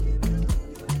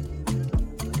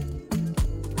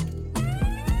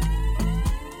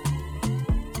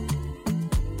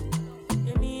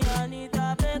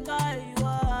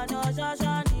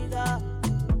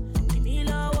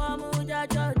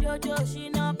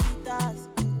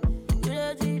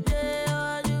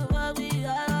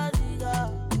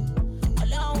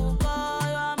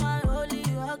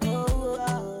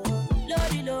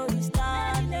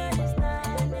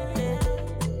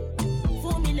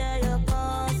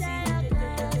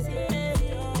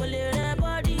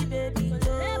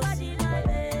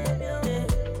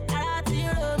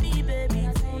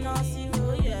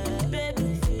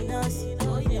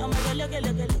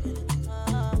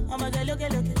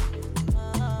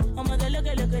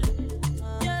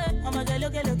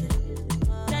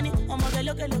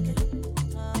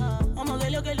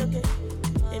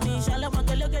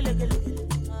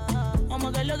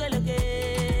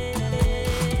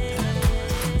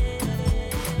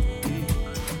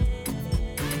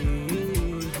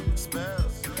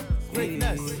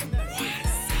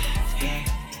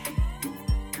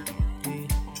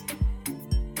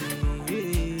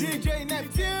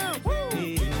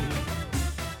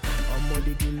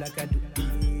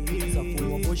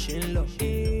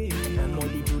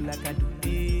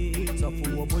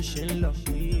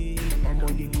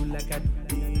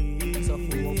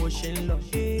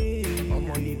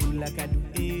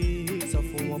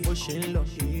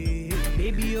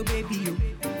 Baby, oh,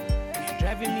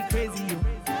 driving me crazy, yo.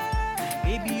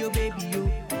 Baby, oh,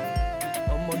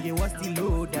 what's the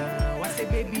low down? What's the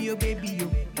baby, oh,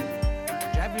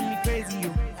 driving me crazy, yo.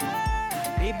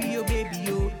 Baby,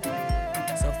 oh,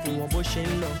 so for motion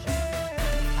love.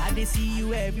 I dey see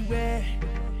you everywhere.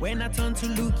 When I turn to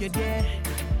look, you're there.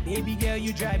 Baby girl,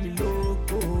 you drive me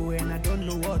loco, and I don't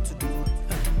know what to do.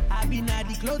 I be not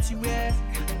the clothes you wear.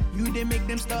 You they make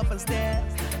them stop and stare.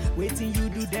 Waiting you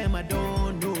do them, I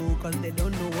don't know, cause they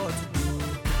don't know what to do.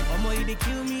 Omo, you they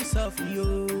kill me softly,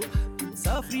 yo.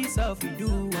 Softly,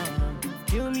 do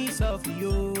kill me softly,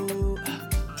 yo.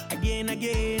 Again,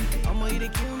 Omo, you they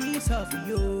kill me softly,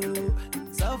 yo.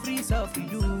 Softly,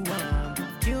 do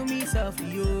kill me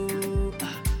softly, yo.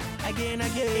 Again.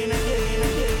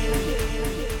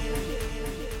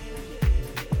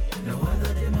 No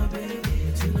other than my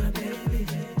baby, to my baby.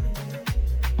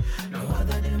 No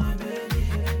other than my baby.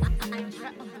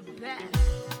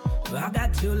 I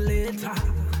got you later.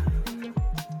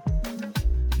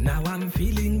 Now I'm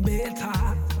feeling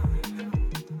better.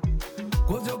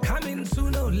 Cause you're coming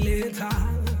sooner or later.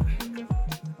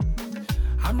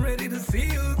 I'm ready to see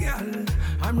you, girl.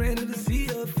 I'm ready to see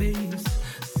your face.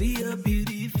 See your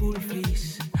beautiful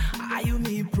face. Are you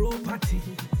me property?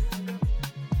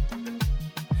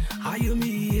 Are you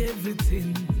me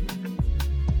everything?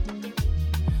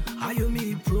 Are you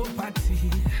me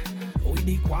property? With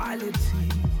equality.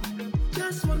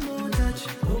 Just one more touch.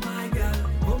 Oh my girl,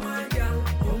 oh my girl,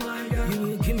 oh my girl. You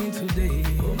will kill me today.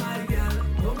 Oh my girl,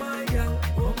 oh my girl,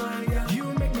 oh my girl. You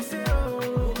make me say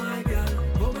oh my girl,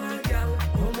 oh my girl,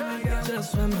 oh my girl.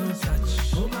 Just one more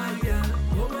touch. Oh my girl,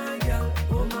 oh my girl,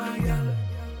 oh my girl.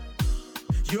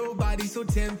 Your body so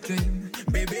tempting,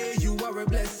 baby, you are a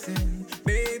blessing.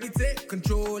 Baby, take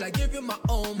control. I give you my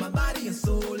own, my body and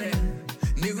soul. And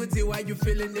nigga, tell why you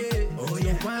feeling it. Oh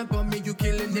yeah, so wine for me, you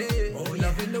killing it. Oh yeah,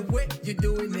 loving the way you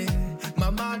doing it.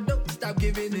 Mama, don't stop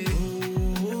giving it.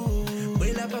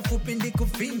 Wela ba fupindi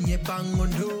kufinye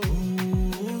pangondo.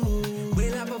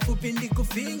 Wela ba fupindi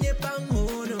kufinye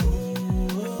pangondo.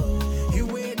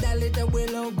 Iwe daleta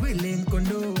wela grilling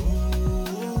kondo.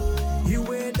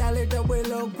 Iwe daleta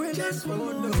wela grilling. Just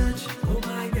one more touch. Oh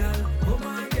my girl, oh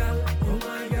my girl, oh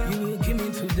my girl. You will kill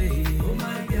me today. Oh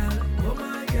my girl, oh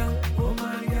my girl, oh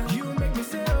my girl. You make me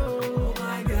say oh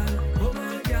my girl, oh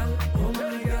my girl, oh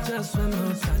my girl. Just one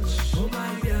more touch. Oh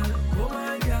my girl, oh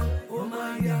my girl, oh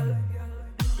my girl.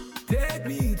 Take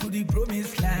me to the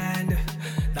promised land.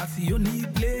 That's the only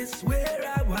place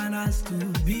where I want us to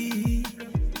be.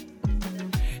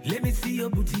 Let me see your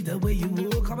booty the way you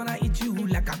walk. I wanna eat you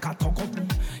like a katoko.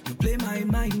 You play my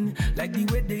mind like the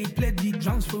way they play the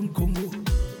drums from Congo.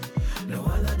 No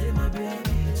other than my baby,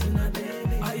 to my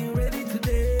baby. Are you ready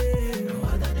today? No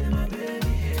other than my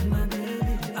baby, to my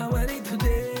baby. I'm ready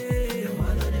today. No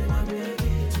other than my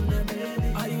baby, to my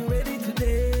baby. Are you ready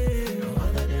today? No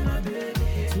other than my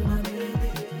baby, to my baby.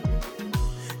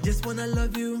 Just wanna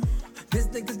love you. These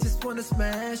niggas just wanna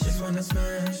smash. Just wanna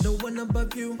smash. No one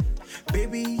above you.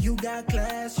 Baby, you got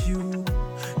class, you.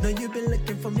 Know you been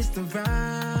looking for Mr. Right.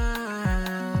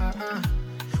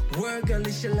 Word girl,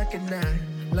 is you looking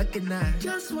at?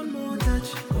 Just one more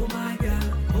touch. Oh my girl,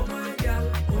 oh my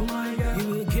girl, oh my girl. You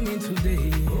will kill me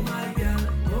today. Oh my girl,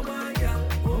 oh my girl,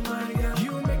 oh my girl.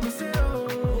 You make me say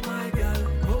oh my girl,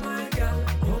 oh my girl,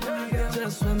 oh my girl.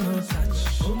 Just one more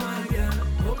touch. Oh my girl,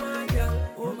 oh my girl,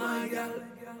 oh my girl.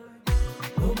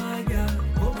 Oh my girl,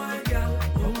 oh my girl,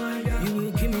 oh my girl. You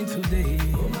will kill me today.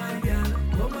 Oh my girl,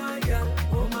 oh my girl,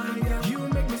 oh my girl. You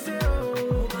make me say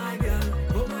oh my girl,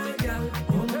 oh my girl,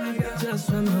 oh my girl. Just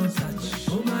one more touch.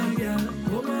 Oh my girl,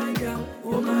 oh my girl,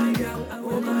 oh my girl,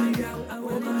 oh my girl,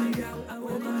 oh my girl,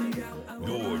 oh my girl.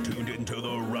 You're tuned into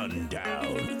the rundown.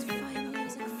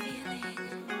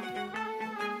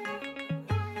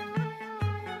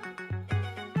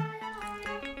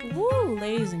 Woo,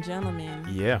 ladies and gentlemen.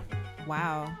 Yeah.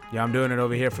 Wow. Yeah, I'm doing it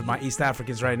over here for my East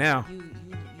Africans right now.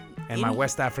 And my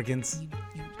West Africans.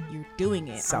 You're doing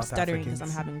it. South I'm stuttering Africans.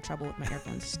 because I'm having trouble with my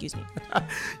earphones. Excuse me.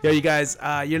 Yo, you guys,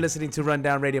 you're listening to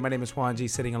Rundown Radio. My name is Juan G,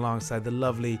 sitting alongside the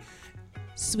lovely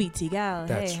Sweetie Gal.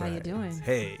 That's hey, how you right. doing?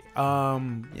 Hey,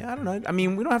 yeah, I don't know. I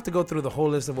mean, we don't have to go through the whole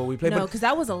list of what we played. No, because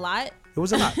that was a lot. It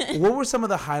was a lot. What were some of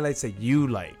the highlights that you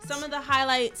liked? Some of the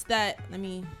highlights that,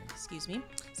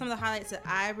 some of the highlights that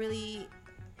I really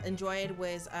enjoyed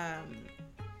was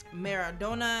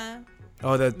Maradona.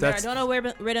 Oh, that's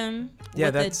Maradona Rhythm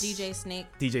with that's the DJ Snake.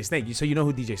 DJ Snake. So you know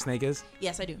who DJ Snake is?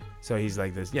 Yes, I do. So he's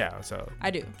like this, yeah. So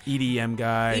I do. EDM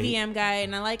guy.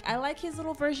 And I like his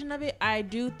little version of it. I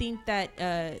do think that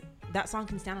that song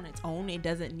can stand on its own. It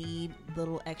doesn't need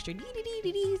little extra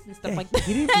dee-dee-dee-dee-dees and stuff like that.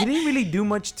 He didn't really do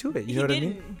much to it. You know what I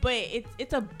mean? But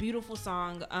it's a beautiful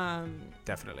song.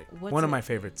 Definitely. One of my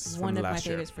favorites from last year. One of my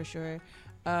favorites for sure.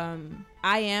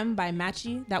 I Am by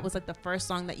Machi. That was like the first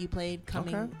song that you played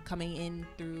coming in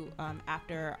through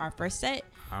after our first set.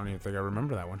 I don't even think I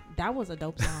remember that one. That was a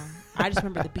dope song. I just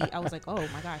remember the beat. I was like, oh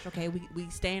my gosh, okay, we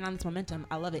staying on this momentum.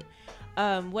 I love it.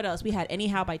 What else? We had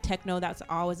Anyhow by Techno. That's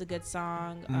always a good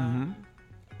song.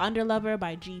 Underlover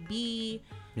by GB.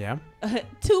 Yeah.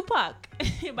 Tupac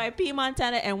by P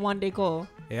Montana and One Day Cole.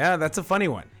 Yeah, that's a funny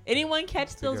one. Anyone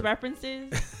catch those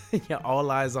references? Yeah, All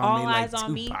Eyes on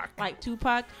Me, like Tupac. Like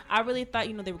Tupac. I really thought,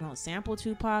 they were going to sample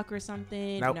Tupac or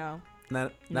something. Nope. No.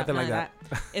 Nothing like that.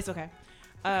 It's okay.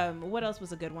 What else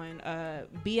was a good one?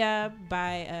 Bia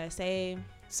by Say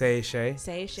Shay, I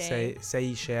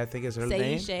think is her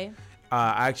name. Shay.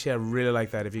 Actually, I really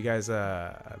like that. If you guys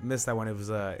missed that one,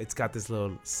 it's got this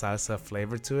little salsa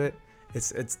flavor to it.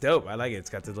 It's dope. I like it. It's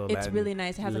got the little It's Latin, really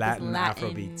nice. It has like Latin this Afro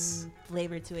Latin beats.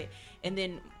 flavor to it. And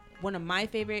then one of my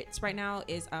favorites right now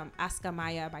is Aska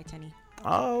Maya by Tenny.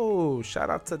 Oh, shout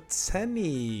out to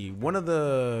Tenny.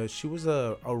 She was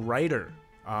a writer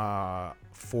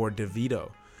for DeVito.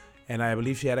 And I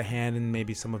believe she had a hand in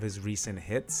maybe some of his recent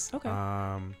hits. Okay.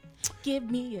 Give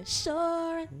me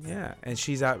assurance. Yeah, and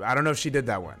she's out. I don't know if she did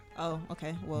that one. Oh,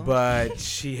 okay. Well, but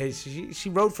she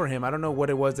wrote for him. I don't know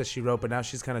what it was that she wrote, but now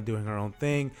she's kind of doing her own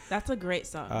thing. That's a great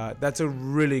song. That's a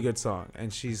really good song,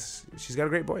 and she's got a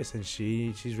great voice, and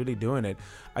she's really doing it.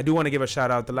 I do want to give a shout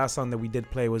out. The last song that we did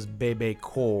play was Bebe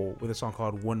Cole with a song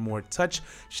called One More Touch.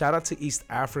 Shout out to East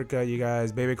Africa, you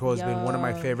guys. Bebe Cole has been one of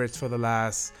my favorites for the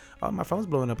last. Oh, my phone's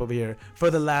blowing up over here.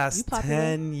 For the last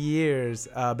 10 years,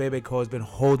 Bebe Cole has been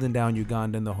holding down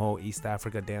Uganda and the whole East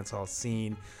Africa dancehall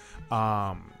scene.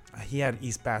 He had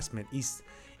East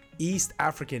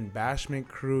African Bashment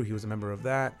Crew. He was a member of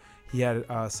that. He had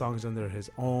songs under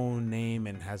his own name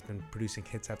and has been producing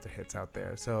hits after hits out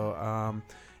there. So,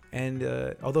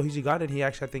 although he's Ugandan, he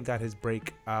actually, I think, got his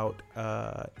break out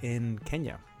in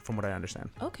Kenya, from what I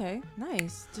understand. Okay,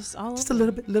 nice. Just a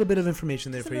little bit of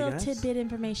information there just for you guys. A little tidbit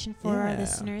information for our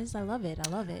listeners. I love it.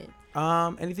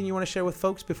 Anything you want to share with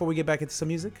folks before we get back into some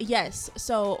music? Yes.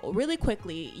 So really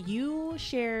quickly, you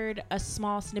shared a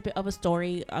small snippet of a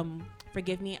story.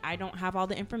 Forgive me, I don't have all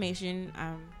the information.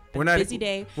 We're not busy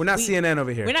day. We're not CNN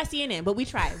over here. We're not CNN, but we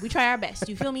try. We try our best.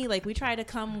 You feel me? Like we try to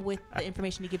come with the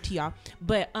information to give to y'all.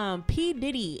 But P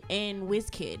Diddy and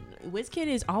Wizkid. Wizkid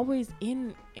is always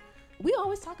in. We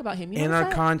always talk about him. You know in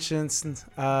our conscience, we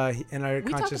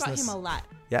talk about him a lot.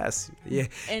 Yes, yeah,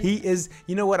 And he is.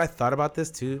 You know what? I thought about this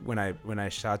too when I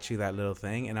shot you that little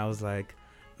thing, and I was like,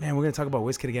 man, we're gonna talk about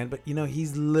Wizkid again. But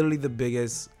he's literally the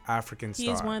biggest African star.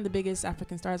 He is one of the biggest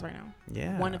African stars right now.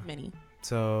 Yeah, one of many.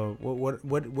 So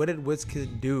what did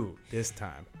Wizkid do this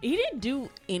time? He didn't do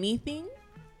anything.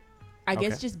 I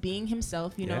guess just being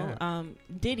himself, you know.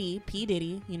 Diddy, P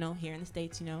Diddy, here in the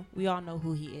States, we all know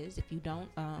who he is. If you don't,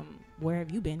 where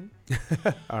have you been?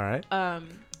 All right.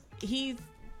 He's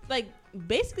like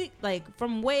basically like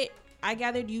from what I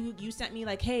gathered, you sent me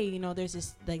like, hey, there's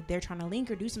this like they're trying to link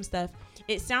or do some stuff.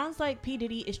 It sounds like P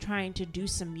Diddy is trying to do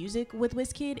some music with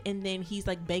Wizkid, and then he's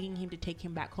like begging him to take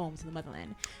him back home to the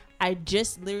motherland. I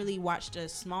just literally watched a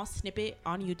small snippet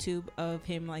on YouTube of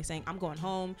him like saying, I'm going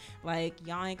home. Like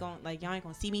y'all ain't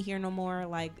gonna see me here no more.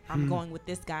 Like I'm going with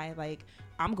this guy. Like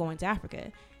I'm going to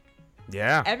Africa.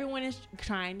 Yeah. Everyone is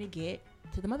trying to get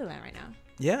to the motherland right now.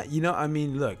 Yeah.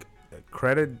 Look,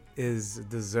 credit is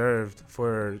deserved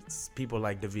for people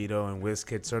like DeVito and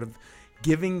Wizkid sort of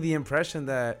giving the impression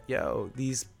that,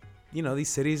 these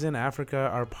cities in Africa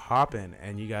are popping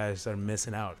and you guys are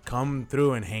missing out. Come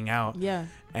through and hang out. Yeah.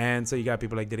 And so you got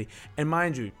people like Diddy. And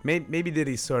mind you, maybe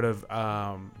Diddy's sort of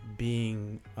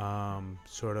being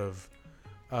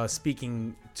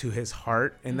speaking to his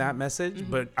heart in that message.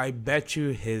 But I bet you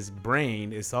his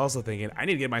brain is also thinking, I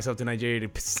need to get myself to Nigeria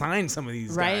to sign some of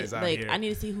these guys out here. I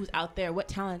need to see who's out there, what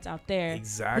talent's out there.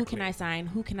 Exactly. Who can I sign?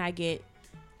 Who can I get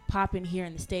popping here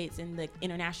in the States and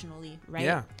internationally, right?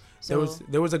 Yeah. So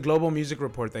there was a global music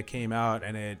report that came out,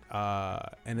 and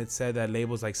it said that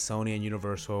labels like Sony and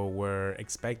Universal were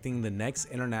expecting the next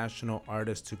international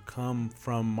artist to come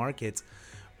from markets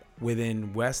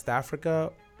within West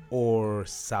Africa or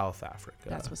South Africa.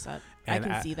 That's what's up. And I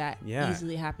can see that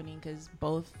easily happening because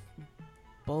both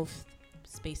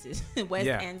spaces, West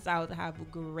and South, have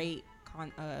great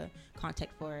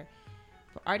contact for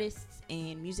artists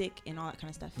and music and all that kind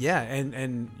of stuff. Yeah,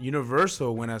 and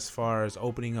Universal went as far as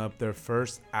opening up their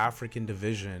first African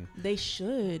division. They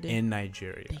should. In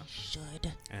Nigeria. They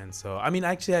should. And so, I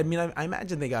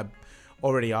imagine they got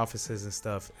already offices and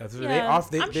stuff. Yeah,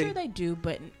 I'm sure they do,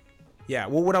 but... Yeah,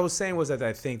 well, what I was saying was that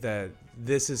I think that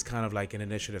this is kind of like an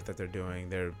initiative that they're doing.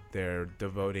 They're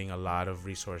devoting a lot of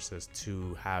resources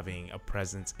to having a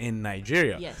presence in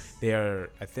Nigeria. Yes. They are,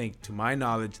 I think, to my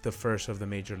knowledge, the first of the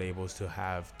major labels to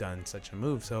have done such a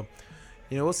move. So,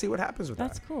 we'll see what happens with that.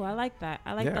 That's cool. I like that.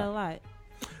 I like that a lot.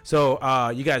 So,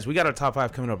 you guys, we got our top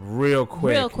 5 coming up real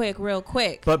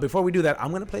quick. But before we do that, I'm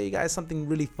going to play you guys something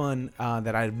really fun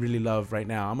that I really love right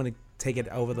now. I'm going to take it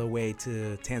over the way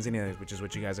to Tanzania, which is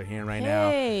what you guys are hearing right now.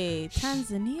 Hey,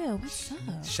 Tanzania, what's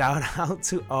up? Shout out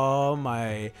to all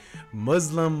my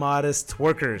Muslim modest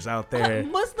twerkers out there.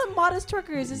 Muslim modest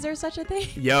twerkers, is there such a thing?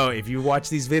 Yo, if you watch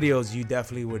these videos, you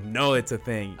definitely would know it's a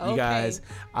thing. Okay. You guys,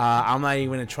 I'm not even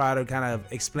going to try to kind of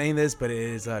explain this, but it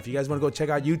is, if you guys want to go check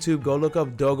out YouTube, go look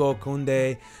up Dogo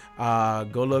Kunde.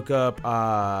 Go look up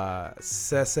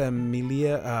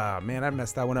Sesamilia. Man, I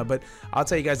messed that one up, but I'll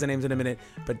tell you guys the names in a minute.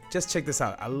 But just check this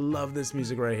out. I love this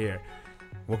music right here.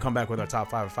 We'll come back with our top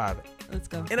 5 at 5. Let's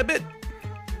go. In a bit.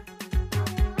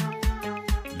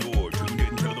 You're tuned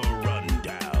into the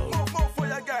rundown.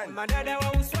 Madada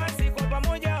wa uswasi kwa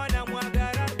pamoja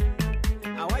wanamwagara,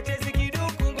 hawachezi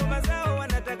kiduku, ngoma zao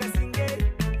wanataka singeli.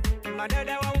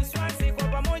 Madada wa uswasi kwa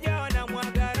pamoja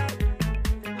wanamwagara,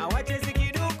 hawachezi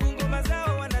kiduku, ngoma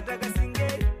zao wanataka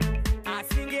singeli.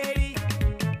 Asingeli,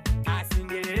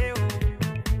 asingeleleo,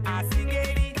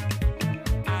 asingeli,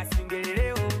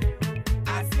 asingeleleo,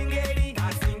 asingeli,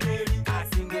 asingeli,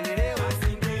 asingeleleo,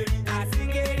 asingeli,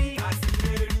 asingeli,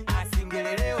 asingeli,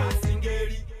 asingeleleo,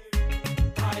 asingeli.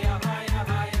 Haya haya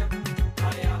haya,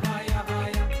 haya haya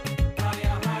haya,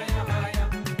 haya haya haya,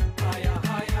 haya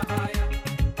haya haya,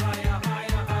 haya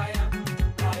haya haya,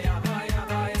 haya haya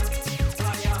haya,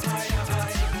 haya haya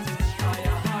haya,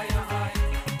 haya haya haya.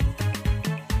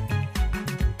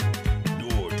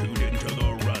 You're tuned into the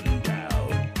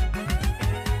rundown.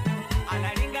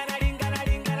 Analinga nalinga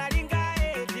nalinga nalinga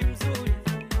eti mzuri,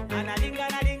 analinga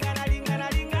nalinga nalinga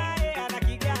nalinga ana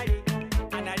Kigali,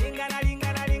 analinga nalinga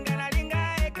nalinga nalinga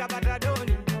kapata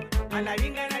doni,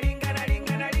 analinga nalinga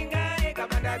nalinga nalinga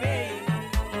kapanda bei.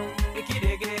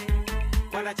 Ikidege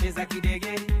wanacheza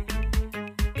kidege,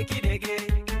 ikidege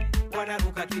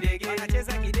wanaruka kidege,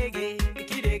 wanacheza kidege,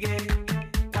 ikidege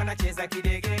wanacheza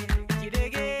kidege,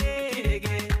 kidege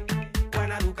kidege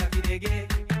wanaruka kidege.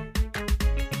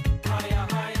 Haya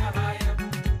haya haya,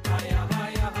 haya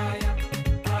haya haya,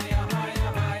 haya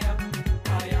haya haya,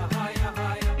 haya haya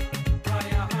haya,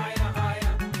 haya haya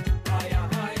haya, haya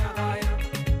haya haya,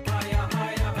 haya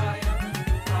haya haya,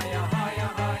 haya haya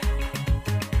haya.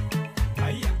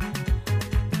 Haya.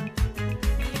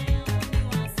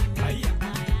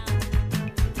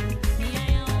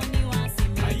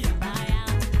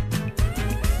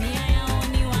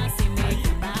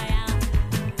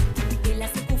 Ila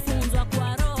sikufunzwa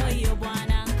kwa roho hiyo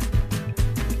bwana,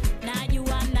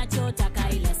 najua mnachotaka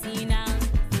ila sina,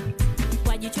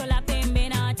 kwa jicho la pembe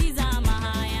na watizama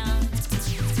haya,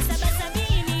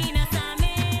 77 na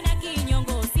same na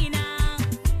kinyongo sina,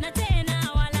 na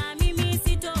tena wala mimi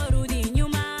sitorudi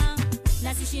nyuma,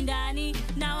 na sishindani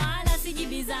na wala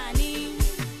sijibizani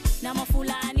na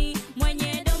mafulani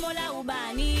mwenye domo la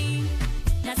ubani,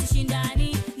 na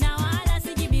sishindani na wala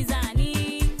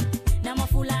sijibizani na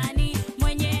mafulani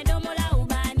mwenye domo la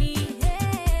ubani.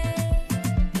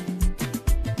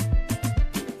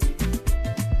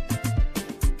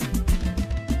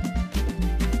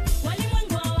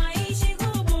 Walimwengu hawaishi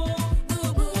gubu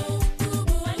gubu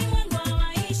gubu, walimwengu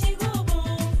hawaishi gubu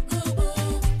gubu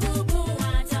gubu,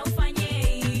 hata ufanye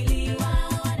hili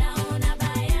wao wanaona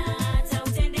baya, hata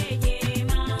utende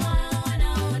jema wao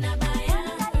wanaona baya.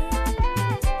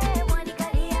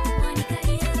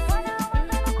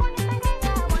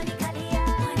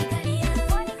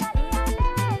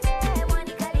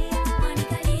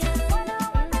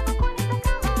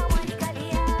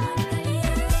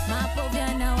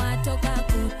 Mapovya na watoka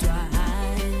kutwa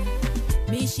hai,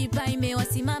 mishipa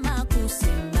imewasimama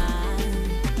kusema,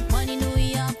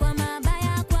 waninuia kwa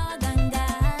mabaya kwa waganga,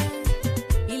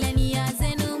 ile nia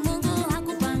zenu Mungu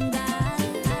hakupanga.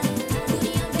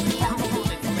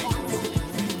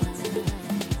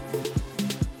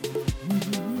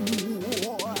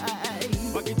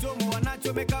 Wakitomo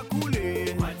wanachomeka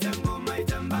kule, wacha ngoma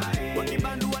itambae.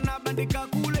 Wakibandu wanabandika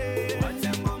kule,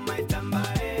 wacha ngoma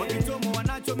itambae. Wakitomo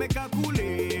wanachomeka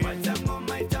kule, wacha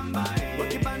ngoma itambae.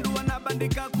 Wakibandu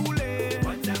wanabandika kule,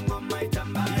 wacha ngoma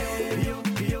itambae. Hiyo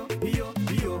hiyo hiyo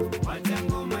hiyo, wacha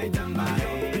ngoma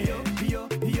itambae. Hiyo hiyo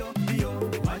hiyo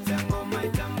hiyo, wacha ngoma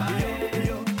itambae.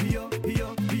 Hiyo hiyo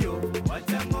hiyo hiyo,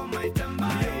 wacha ngoma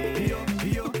itambae. Hiyo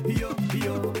hiyo hiyo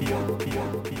hiyo hiyo hiyo.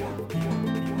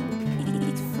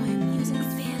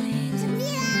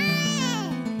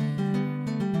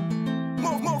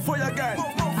 More for your girl.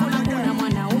 Hakuna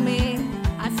mwanaume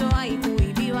asiwahi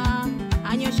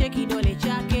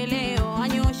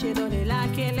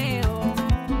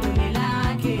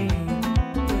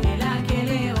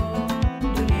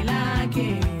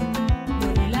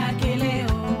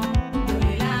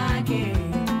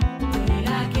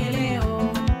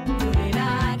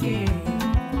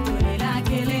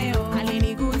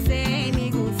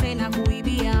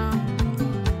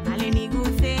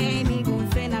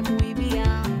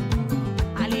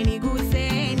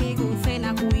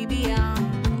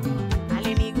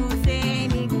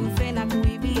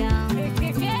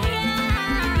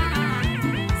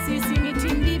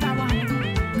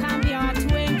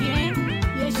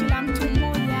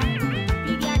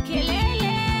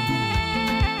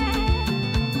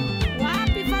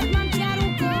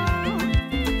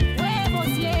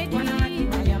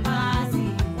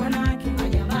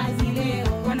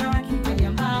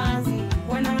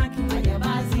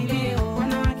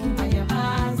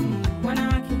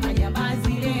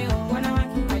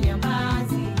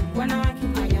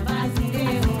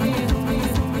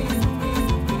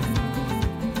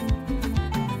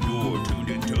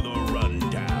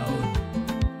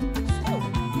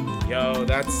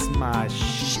That's my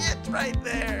shit right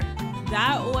there.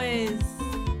 That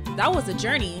was a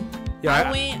journey.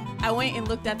 Yeah, I went and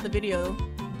looked at the video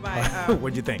by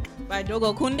what'd you think? By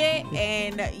Dogo Kunde,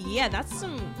 and yeah, that's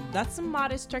some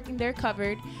modest twerking there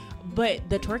covered, but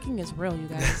the twerking is real, you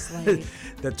guys. Like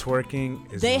the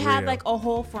twerking is they real. had like a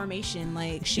whole formation,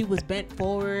 like she was bent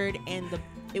forward and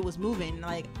it was moving.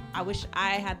 Like I wish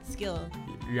I had the skill.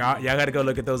 Y'all gotta go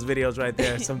look at those videos right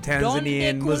there. Some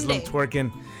Tanzanian Muslim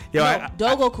twerking. Yo, no,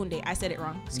 Dogo Kunde. I said it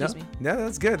wrong. Excuse me. No,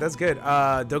 that's good. That's good.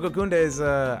 Dogo Kunde is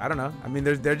I don't know. I mean,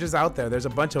 they're just out there. There's a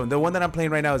bunch of them. The one that I'm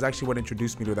playing right now is actually what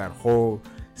introduced me to that whole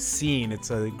scene.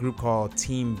 It's a group called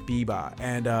Team Biba,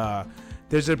 and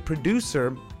there's a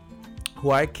producer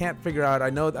who I can't figure out.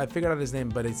 I figured out his name,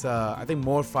 but it's I think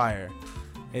More Fire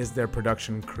is their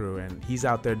production crew, and he's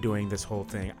out there doing this whole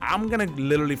thing. I'm gonna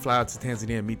literally fly out to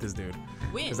Tanzania and meet this dude.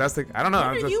 When? Because that's I don't know.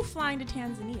 When are you flying to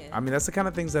Tanzania? I mean, that's the kind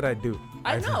of things that I do.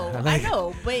 I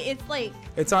know, but it's like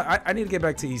I need to get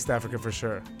back to East Africa for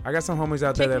sure. I got some homies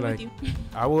out there that like,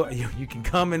 I will. You can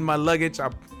come in my luggage.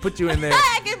 I'll put you in there.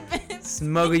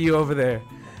 Smuggle you over there.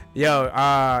 Yo,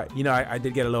 I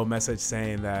did get a little message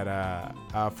saying that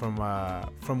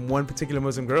from one particular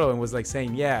Muslim girl, and was like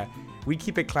saying, yeah, we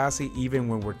keep it classy even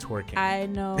when we're twerking. I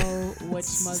know which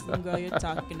Muslim girl you're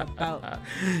talking about.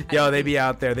 Yo, they be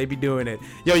out there. They be doing it.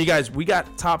 Yo, you guys, we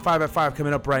got Top 5 at 5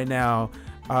 coming up right now.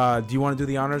 Do you want to do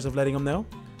the honors of letting them know?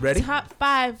 Ready? Top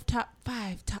five.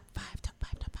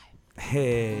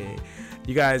 Hey,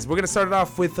 you guys, we're going to start it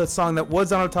off with a song that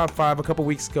was on our Top 5 a couple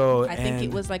weeks ago. I think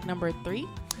it was like number 3.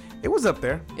 It was up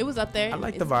there. It was up there. I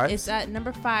like the vibes. It's at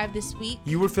number 5 this week.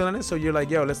 You were feeling it, so you're like,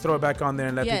 yo, let's throw it back on there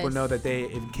and let people know that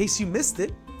in case you missed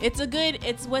it.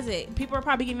 People are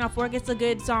probably getting off work. It's a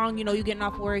good song. You know, you getting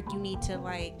off work, you need to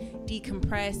like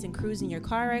decompress and cruise in your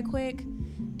car right quick.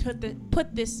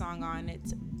 Put this song on.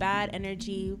 It's Bad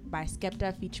Energy by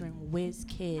Skepta featuring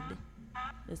Wizkid.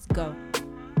 Let's go.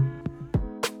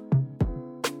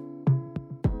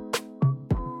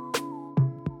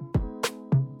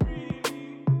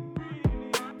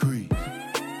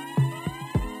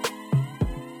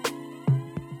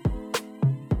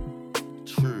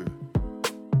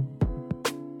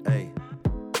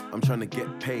 Trying to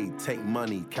get paid, take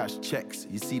money, cash checks.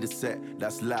 You see the set,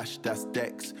 that's Lash, that's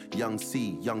Dex. Young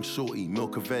C, Young Shorty,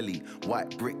 Milcavelli.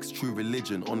 White bricks, True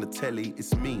Religion. On the telly,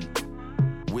 it's me.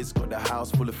 Wiz got the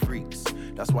house full of freaks.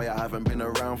 That's why I haven't been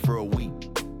around for a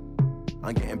week.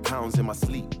 I'm getting pounds in my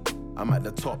sleep. I'm at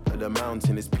the top of the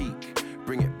mountain, it's peak.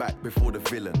 Bring it back before the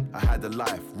villain. I had a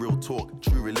life, real talk,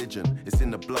 true religion. It's in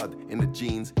the blood, in the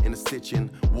jeans, in the stitching.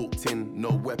 Walked in, no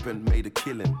weapon, made a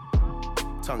killing.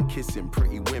 Tongue kissing,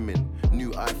 pretty women.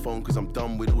 New iPhone cause I'm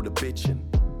done with all the bitching.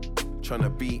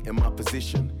 Tryna be in my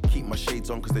position. Keep my shades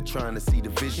on cause they're trying to see the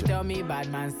vision. She tell me, bad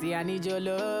man, see I need your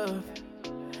love.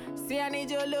 See I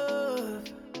need your love.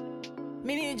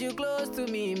 Me need you close to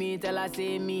me. Me tell her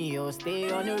say me, oh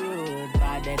stay on the road.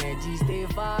 Bad energy, stay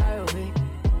far away.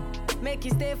 Make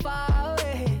you stay far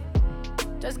away.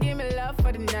 Just give me love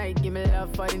for the night. Give me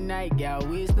love for the night. Girl,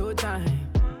 waste no time.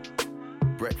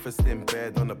 Breakfast in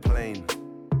bed on a plane.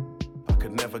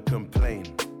 Could never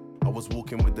complain. I was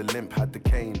walking with the limp, had the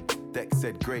cane. Deck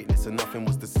said greatness and nothing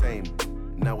was the same.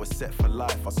 Now we're set for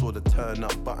life. I saw the turn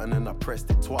up button and I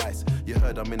pressed it twice. You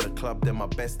heard I'm in the club, then my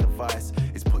best advice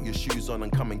is put your shoes on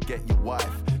and come and get your wife.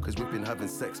 Cause we've been having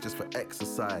sex just for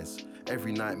exercise.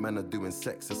 Every night man are doing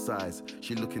sexercise.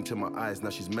 She look into my eyes, now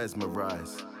she's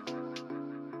mesmerized.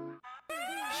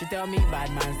 She tell me, bad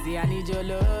man, see I need your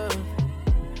love.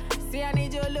 See I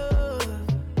need your love.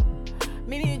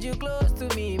 Me need you close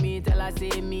to me. Me tell her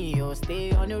say me, oh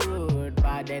stay on the road.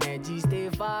 Bad energy, stay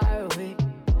far away.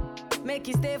 Make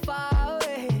you stay far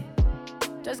away.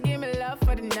 Just give me love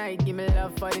for the night. Give me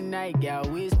love for the night. Girl,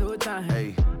 waste no time.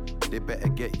 Hey, they better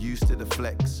get used to the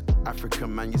flex.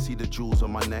 African man, you see the jewels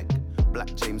on my neck.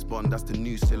 Black James Bond, that's the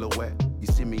new silhouette. You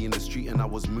see me in the street and I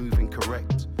was moving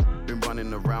correct. Been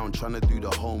running around trying to do the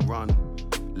home run.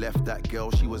 Left that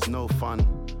girl, she was no fun.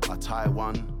 I tie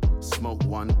one. Smoke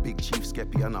one, Big Chief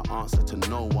Skeppy and I answer to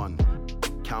no one.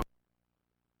 Count.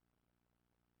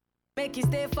 Make you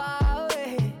stay far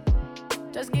away.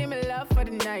 Just give me love for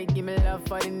the night. Give me love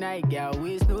for the night. Girl,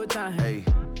 waste no time. Hey,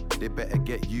 they better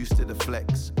get used to the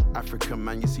flex. African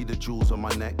man, you see the jewels on my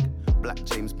neck. Black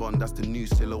James Bond, that's the new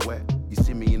silhouette. You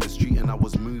see me in the street and I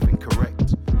was moving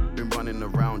correct. Been running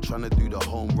around trying to do the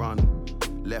home run.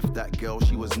 Left that girl,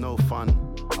 she was no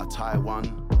fun. I tie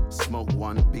one. Smoke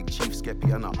one, Big Chief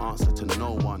Skeppy and I answer to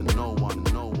no one, no one,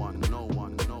 no one, no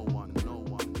one, no one, no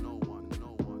one, no one,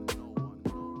 no one, no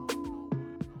one.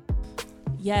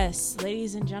 Yes,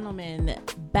 ladies and gentlemen,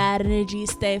 Bad Energy,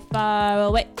 stay far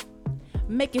away.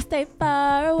 Make it stay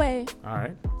far away. All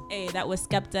right. Hey, that was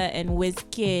Skepta and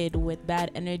Wizkid with Bad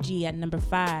Energy at number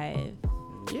 5.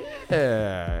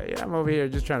 Yeah, I'm over here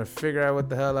just trying to figure out what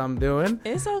the hell I'm doing.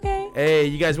 It's okay. Hey,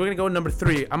 you guys, we're gonna go number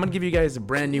 3. I'm gonna give you guys a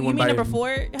brand new You one. mean number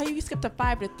 4? How you skipped to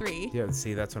 5 to 3? Yeah,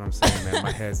 see, that's what I'm saying, man.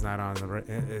 My head's not on the.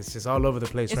 It's just all over the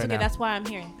place It's right okay. now. That's why I'm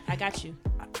here. I got you.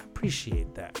 I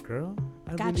appreciate that, girl.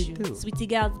 I Got really you. do. Sweetie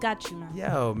gals got you, man.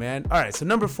 Yo, man. All right, so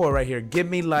number 4 right here. Give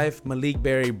Me Life, Malik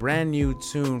Berry, brand new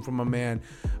tune from a man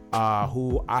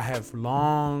who I have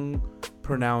long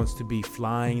pronounced to be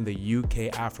flying the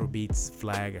UK Afrobeats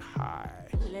flag high.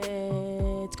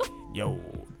 Let's go. Yo,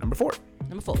 number 4.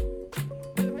 Number 4.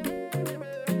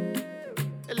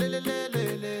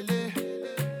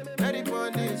 Ready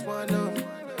for this one,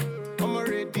 I'm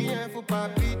already here for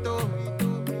Papito.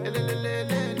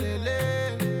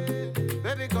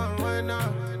 Baby, come right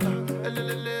now.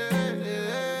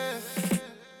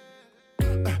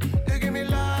 You give me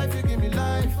life, you give me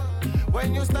life.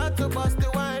 When you start to bust the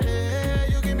wine,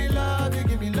 you give me love, you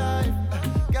give me life.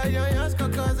 Got your hands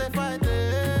cause they fight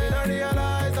it. I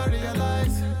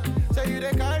realize. So you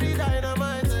they carry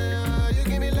dynamite. You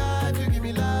give me life, you give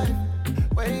me life.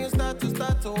 When you start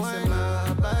to wine,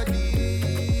 my body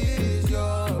is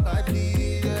your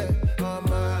body, yeah. All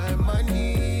my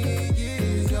money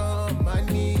is your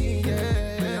money,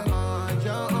 yeah. On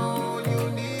your own,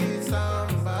 you need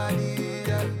somebody,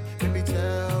 yeah. Baby,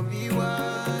 tell me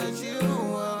what you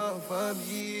want from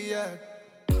me, yeah.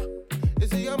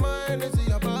 Is it your mind, is it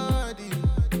your body?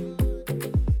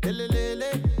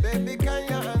 Baby, can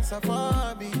you answer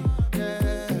for me?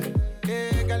 Yeah,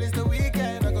 yeah, girl, it's the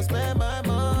weekend, I go spend my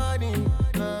money.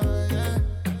 Yeah.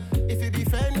 If you be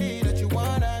friendly that you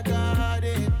want, I got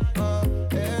it.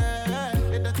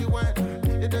 Yeah, it dirty wine,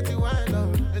 it dirty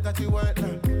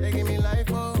wine. They give me life,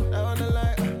 oh, I wanna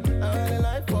life,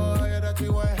 oh, you dirty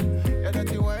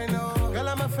wine, oh. Girl,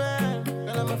 I'm a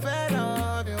fan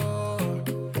of you.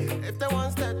 If they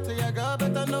want step to your girl,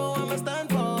 better know I'ma stand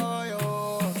for you.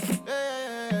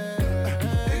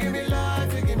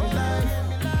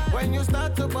 When you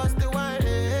start to bust the wine,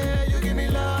 you give me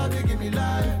love, you give me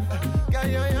life. Got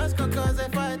your hands cause they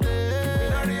fight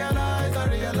it. I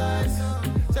realize.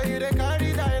 So you they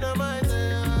carry dynamite.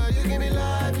 You give me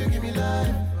life, you give me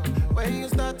life. When you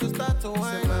start to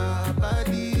wine, my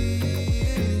body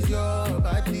is your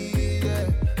body, yeah.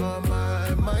 All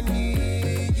my money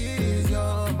is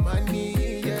your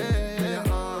money, yeah.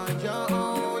 On your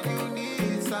own, you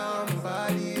need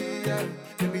somebody, yeah.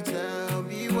 Baby, tell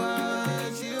me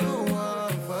what you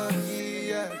want from me,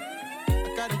 yeah. I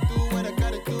gotta do what I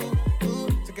gotta do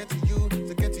to get to you.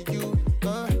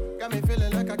 Got me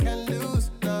feeling like I can't lose,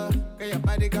 Girl, your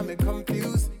body got me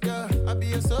confused, yeah. I'll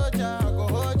be a soldier, I go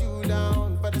hold you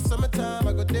down. For the summertime,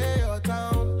 I go day your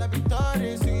town. Like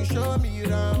Victoria, so you show me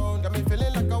around. Got me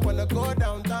feeling like I wanna go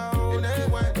downtown.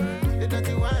 The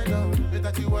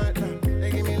dirty wine, they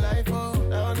give me life, oh.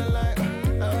 I wanna life,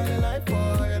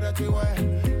 oh. Your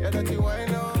dirty wine,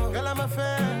 oh. Girl, I'm a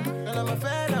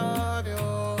fan of you.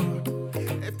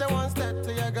 If they want step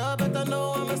to your girl, better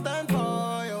know I'ma stand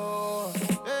for you.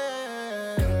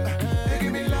 Yeah. You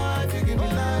give me life, you give me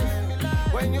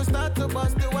life. When you start to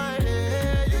bust the wine,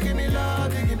 you give me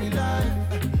love, you give me life.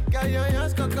 Got your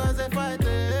hands cause they fight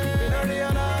it.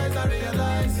 I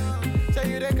realize. So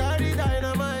you they carry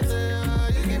dynamite.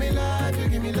 You give me life, you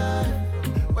give me life.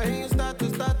 When you start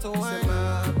to wine,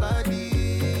 my body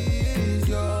is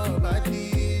your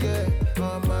body, yeah.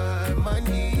 All my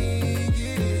money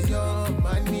is your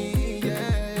money,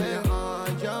 yeah.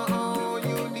 On your own,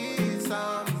 you need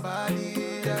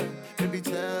somebody, yeah. Baby,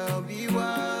 tell me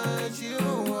what you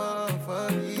want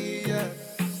from me, yeah.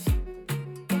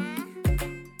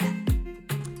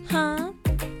 Huh?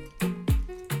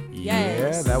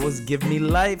 Yeah, that was Give Me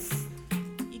Life.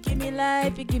 You give me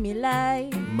life, you give me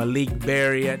life. Malik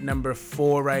Berry at number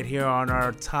 4 right here on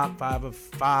our top 5 of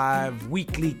 5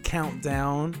 weekly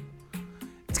countdown.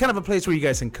 It's kind of a place where you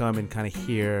guys can come and kind of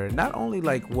hear not only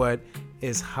like what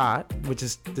is hot, which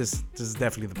is this is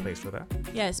definitely the place for that.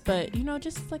 Yes, but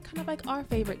just like kind of like our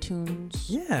favorite tunes.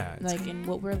 Yeah. Like in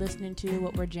what we're listening to,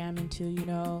 what we're jamming to,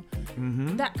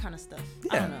 Mm-hmm. that kind of stuff.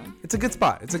 Yeah. I don't know. It's a good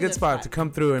spot. It's a good spot to come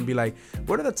through and be like,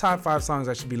 what are the top 5 songs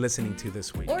I should be listening to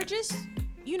this week? Or just,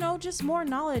 just more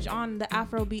knowledge on the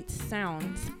Afrobeats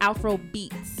sounds.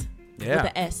 Afrobeats. Yeah.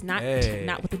 With the S, not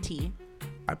with the T.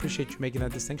 I appreciate you making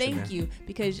that distinction. Thank you,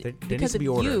 because there because needs to of be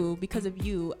order. because of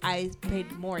you, I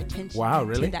paid more attention. Wow,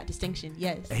 really? To that distinction.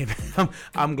 Yes. Hey, man,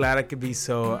 I'm glad I could be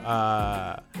so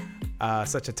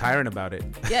such a tyrant about it.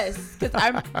 Yes, because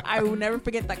I will never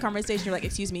forget that conversation. You're like,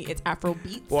 excuse me, it's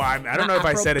Afrobeats. Well, I don't know if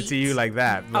I said it to you like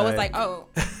that. I was like, oh.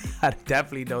 I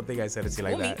definitely don't think I said it to you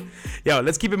like that. Yo,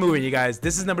 let's keep it moving, you guys.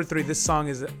 This is number 3. This song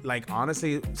is like,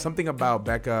 honestly, something about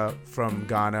Becca from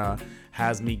Ghana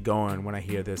has me going when I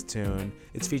hear this tune.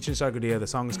 It's featuring Sarkodie. The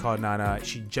song is called Nana.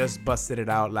 She just busted it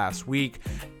out last week,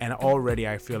 and already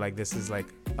I feel like this is like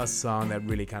a song that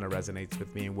really kind of resonates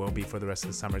with me and will be for the rest of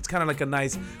the summer. It's kind of like a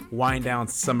nice wind down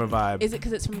summer vibe. Is it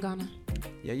because it's from Ghana?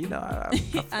 Yeah, you know,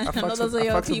 I know those are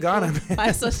your fucks with people. Ghana, man.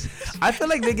 I feel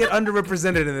like they get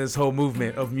underrepresented in this whole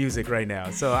movement of music right now.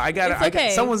 So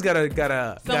someone's gotta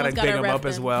big them up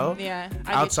as well. Yeah,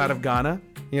 outside of Ghana,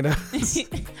 you know.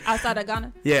 Outside of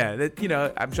Ghana. Yeah,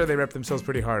 I'm sure they rep themselves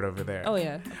pretty hard over there. Oh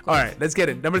yeah. All right, let's get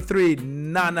it. Number 3,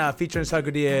 Nana featuring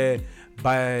Sarkodie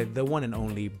by the one and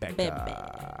only Becca.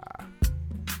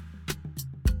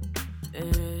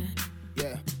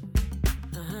 Yeah.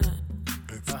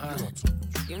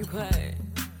 Getting quiet.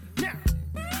 Yeah.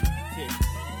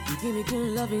 You give me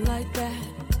good loving like that.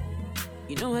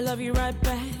 You know I love you right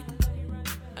back.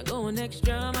 I go an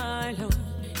extra mile.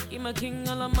 Keep my king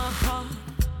all of my heart.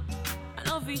 I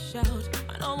know if he shout,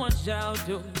 I know one shout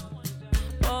too.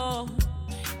 Oh,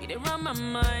 you didn't run my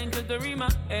mind, just to read my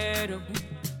head.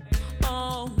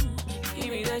 Oh, give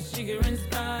me that sugar and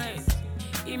spice.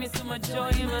 Give me so much joy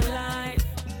in my life.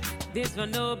 This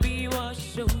one no be wash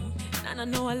show. And I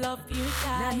know I love you,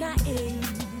 Nana,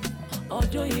 oh,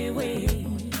 do you wait?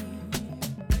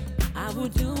 I will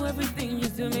do everything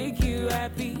just to make you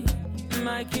happy,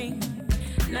 my king.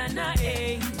 Nana,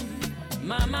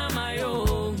 mama, my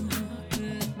own.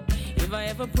 If I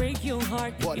ever break your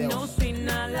heart, you know, sin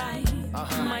I lie,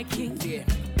 my king. Yeah.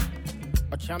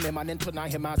 Chame man into na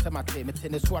him answer my team. It's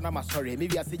in this one, I'm sorry.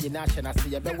 Maybe I see you nation. I see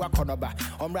you be work on over.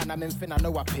 Run, I'm in fin, I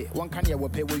know I pay. One can you will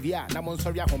pay with ya. Now,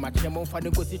 sorry, I'm my chair. Mon fan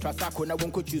go see Trasako. Now,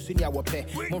 won't could you see your pay.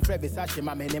 Mon Fred Sashi,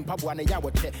 my man in Papua and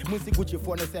Yawa check. Musi Gucci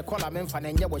phone and say, call a man fan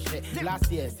and Yawa check.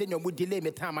 Last year, senior would delay me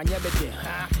time and never did.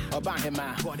 Ha, about him,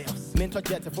 what else? Mentor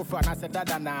jet for fun. I said,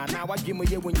 Dada, now I give me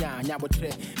you when Yawa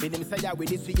check. When him say, I will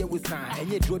see you with sign.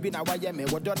 And you drove in our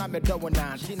Yame. What don't I make double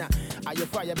now? Tina, are you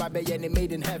fire baby and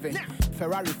made in heaven?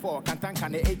 Ferrari 4,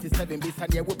 Kantanka 87,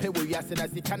 Bisanya will pay with Yasin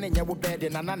as he can in your bed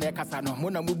in Anana Casano,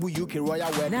 Mona Mubu Yuki Royal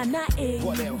Wedding. Nana,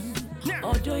 what else?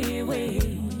 Oh, do you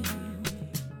wait?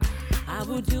 I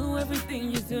will do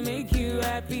everything just to make you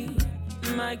happy,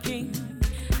 my king.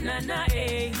 Nana,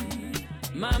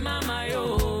 mama, my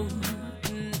own.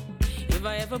 If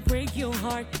I ever break your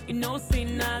heart, you know,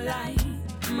 sin I lie,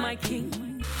 my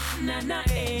king. Nana,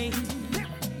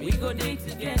 we go day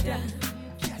together.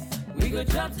 We go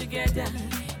job together,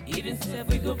 even if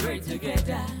we go pray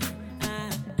together.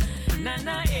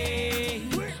 Nana,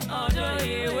 all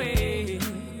the way.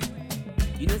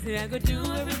 You know, say I go do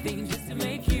everything just to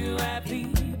make you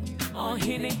happy. Oh,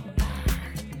 Henny.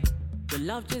 The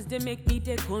love just they make me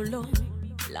take on low.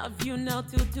 Love you now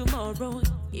till tomorrow.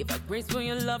 If I grace for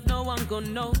your love, no one gonna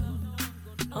know.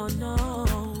 Oh no.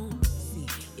 See,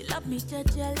 you love me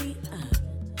gently,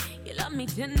 you love me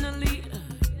tenderly.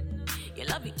 You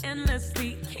love me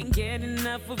endlessly, can't get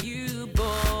enough of you,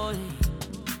 boy.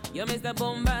 You're Mr.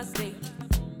 Bombastic,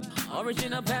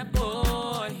 original bad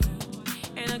boy.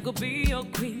 And I could be your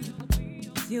queen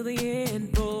till the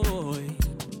end, boy.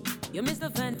 You're Mr.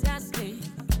 Fantastic,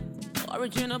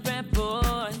 original bad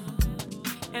boy.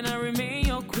 And I remain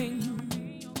your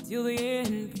queen till the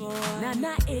end, boy.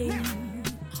 Nana,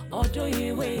 all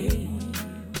the way.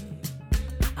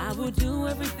 I will do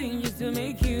everything just to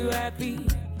make you happy,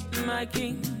 my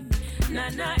king.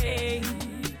 Nana,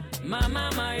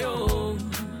 mama, my own.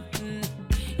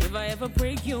 If I ever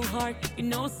break your heart, you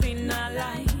know, sin I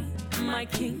lie, my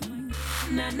king.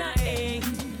 Nana,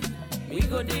 we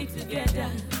go day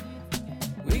together.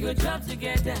 We go job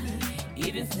together.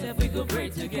 Even if we go pray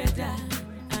together.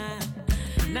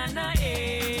 Nana,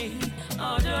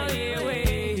 all the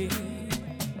way.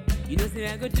 You know, say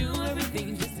I go do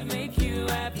everything just to make you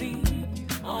happy.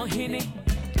 Oh, Henny.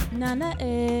 Nana,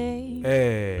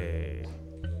 Hey.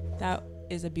 That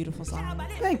is a beautiful song.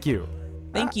 Thank you.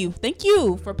 Thank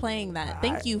you for playing that.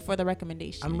 Thank you for the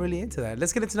recommendation. I'm really into that.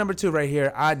 Let's get into number 2 right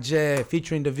here. Ajay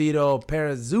featuring Davido,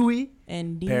 Perazui,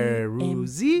 and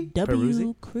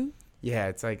Peruzzi Crew. Yeah,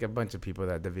 it's like a bunch of people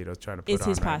that Davido's trying to put it's on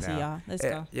his right posse, now. y'all. Let's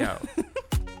go. Yo.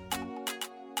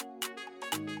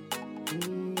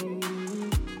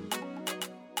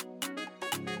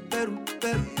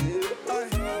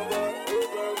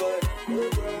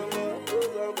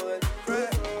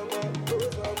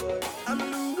 I'm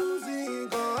losing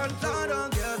control on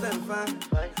girls and fine,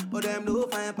 but them no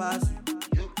fine pass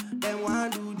you. Them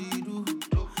want do the do,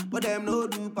 but them no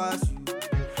do pass you.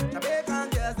 Jamaican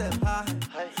girls them high,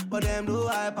 but them no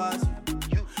high pass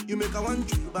you. You make a one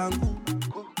trip and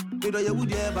cool. You know you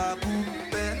would ever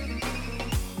coupe.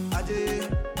 Aje,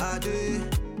 aje,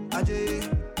 aje,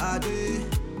 aje,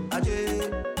 aje,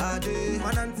 aje.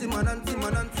 Mananti, mananti,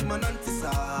 mananti, mananti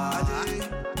sa. Aje,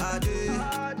 aje,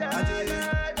 aje,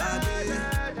 aje,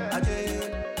 aje,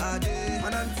 aje.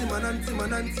 Mananti, mananti,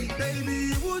 mananti. Baby,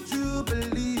 would you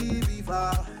believe if I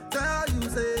tell you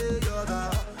say you're the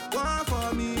one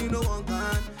for me, no one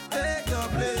can take your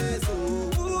place. Oh,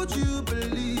 would you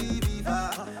believe if I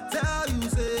tell you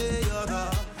say you're the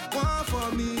one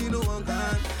for me, no one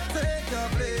can take your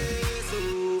place.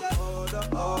 Oh,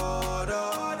 order,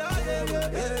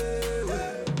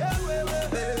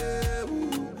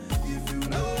 if you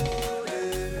know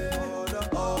the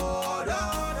order,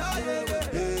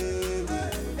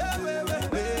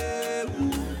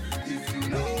 if you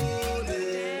know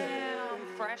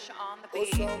Fresh on the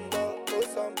beat. Oh somebody, oh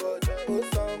somebody, oh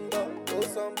somebody, oh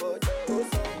somebody,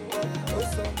 oh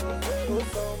somebody, oh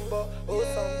somebody, oh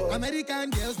somebody. American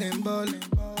girls them ballin',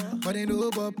 but they know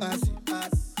about pass it.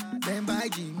 Them buy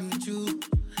Jimmy Choo,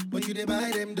 but you they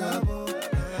buy them double.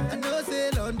 I know say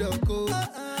London cold,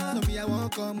 so me I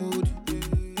won't come mood.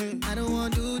 I don't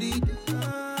want to do it,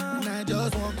 and I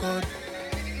just want cut.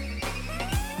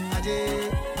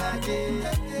 Aje, aje,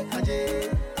 aje,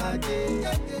 aje,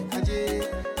 aje,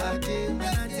 aje.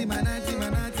 Manati, manati,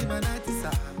 manati, manati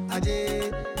sa. Aje,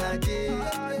 aje,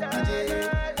 aje,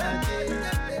 aje,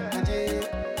 aje,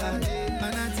 aje.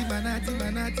 Manati, manati,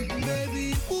 manati. Baby,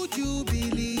 would you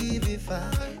believe if I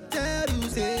tell you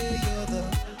say you're the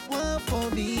one for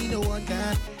me, no one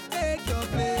can take your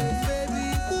place. Baby,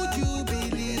 would you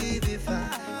believe if I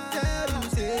tell you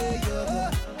say you're the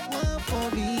one for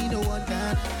me, no one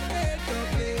can take your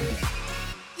place.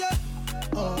 Yeah.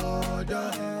 Order,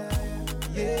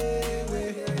 yeah,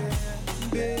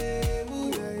 baby,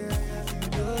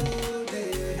 you know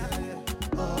that.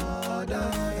 Order,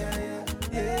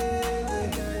 yeah,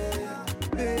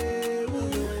 baby,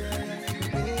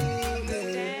 you know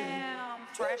that.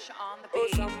 fresh on the Oh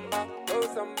somebody, oh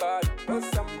somebody, oh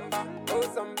somebody, oh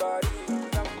somebody,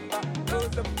 oh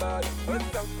somebody, oh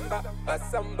somebody, oh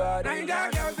somebody.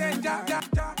 Nine girls they ja,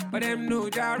 but them know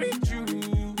ja reach you.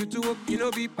 You to work, you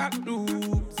know be back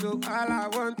loop. So all I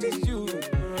want is you.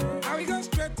 How we go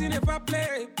straight in if I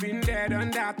play? Been there,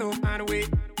 done that, oh and wait.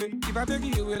 If I take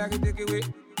you away, I can take it away.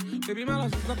 Baby, my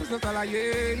love is not so tall,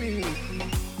 yeah me.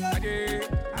 Aje,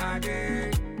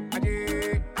 aje,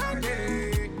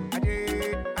 aje,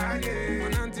 aje.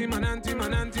 Mananti, mananti,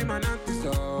 mananti, mananti,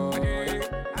 so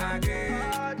aje, aje,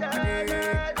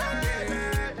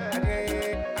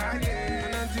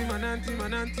 mananti, mananti,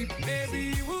 mananti. Baby,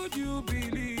 would you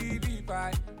believe if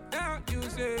I doubt you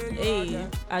say? Hey,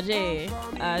 Ajay,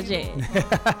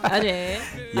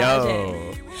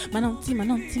 Yo. Mananti,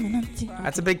 mananti, mananti.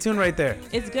 That's a big tune right there.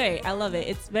 It's great. I love it.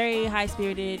 It's very high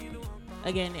spirited.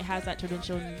 Again, it has that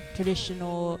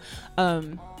traditional.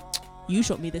 You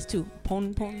showed me this too.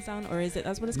 Pon sound, or is it?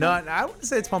 That's what it's called. No, I wouldn't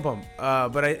say it's pom pom,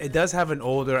 but it does have an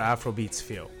older Afrobeats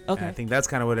feel. Okay. And I think that's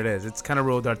kind of what it is. It's kind of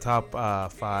ruled our top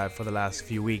 5 for the last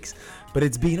few weeks, but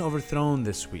it's being overthrown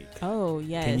this week. Oh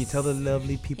yes. Can you tell the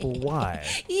lovely people why?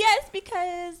 Yes,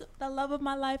 because the love of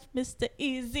my life, Mr.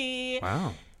 Easy.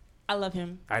 Wow. I love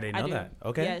him. I didn't know that.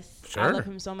 Okay. Yes. Sure. I love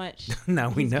him so much. Now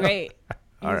we He's know. Great.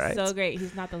 All right. So great.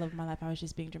 He's not the love of my life. I was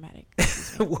just being dramatic.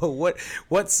 Well,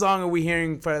 what song are we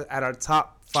hearing at our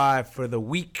top 5 for the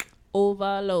week?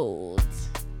 Overload.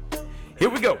 Here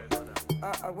we go.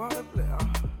 I wanna play.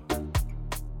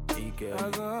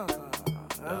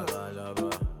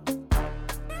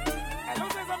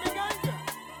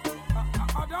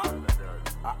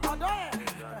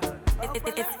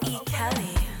 It's E.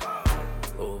 Kelly.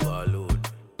 Overload,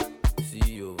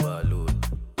 see overload,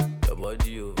 your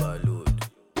body overload,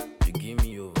 you give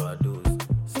me overdose,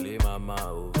 slay mama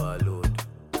overload,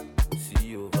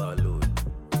 see overload,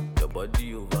 your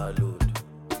body overload,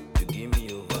 you give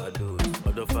me overdose.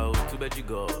 Other foul too bad you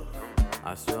go,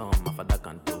 I swear on my father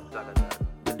can't do.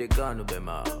 But they can't no be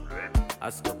my,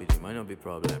 ask up it might not be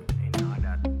problem.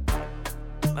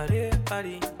 Body,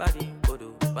 body, body,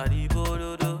 bodo, body,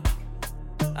 bodo, do.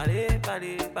 Body,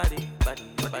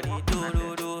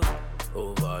 do.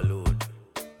 Overload,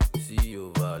 see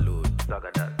overload,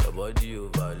 your body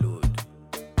overload,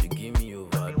 you give me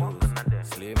overdose,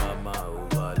 slay mama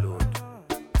overload,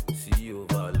 see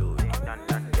overload,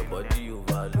 your body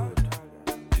overload,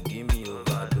 you give me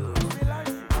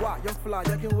overdose. Wow, young fly,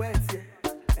 you can wait, yeah.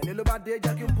 And little bad day, you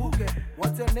can book it.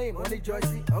 What's your name? Only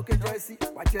Joycey. Okay, Joycey.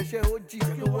 Watch your share OG, you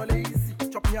can wallet easy.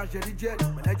 Chop me a jelly jelly,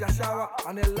 when I just shower,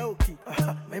 and a low key.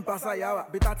 Main pass a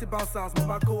yawa, bitati bouncers,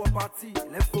 mama go a party.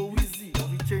 Left for Wheezy,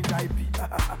 we change IP.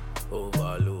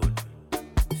 Overload,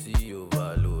 see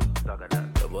overload,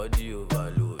 Your body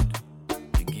overload.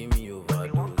 You give me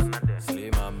overdose. Slay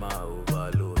mama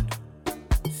overload.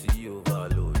 See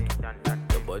overload.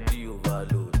 Your body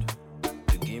overload.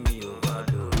 You give me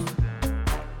overdose.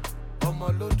 Ọmọ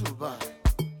ló Dubai,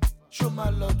 ṣó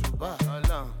máa lọ Dubai,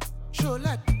 ṣó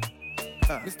like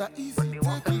Mr. Easy,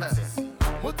 take it easy.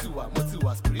 Mo ti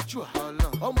wà spiritual.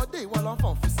 Ọmọdé ìwọ ló ń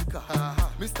fọ̀n physical.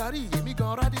 Mr. E, èmi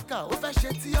gan radical. Ó fẹ́ ṣe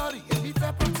theory, èmi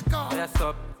fẹ́ practical. Oya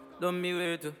stop, don't me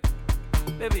wait o.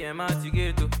 Baby ẹ má ti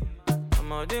gate o.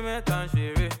 Ọmọdé mẹ́ta ń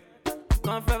ṣeré.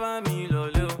 Kàn fẹ́ bá mi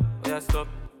lọlé o. Oya stop,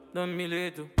 don't me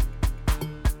late o.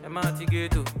 Ẹ má ti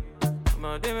gate o.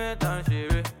 Ọmọdé mẹ́ta ń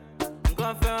ṣeré.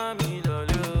 Kàn fẹ́ bá mi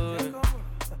lọlé o.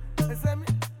 Ẹsẹ̀ mi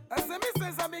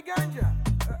sẹ́sà mi ganja.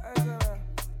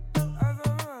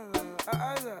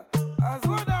 As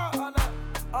well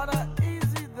on a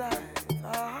easy diet.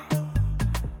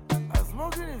 A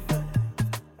smoking event.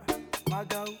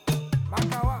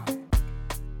 Magawa.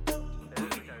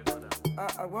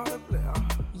 I want to play.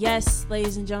 Yes,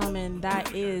 ladies and gentlemen,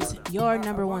 that is your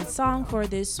number one song for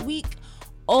this week.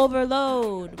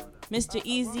 Overload. Mr.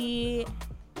 Easy.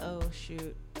 Oh,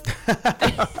 shoot.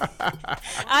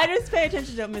 I just pay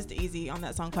attention to Mr. Easy on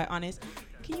that song, quite honest.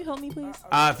 Can you help me, please?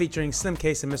 Featuring Slim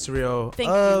Case and Mr. Rio Thank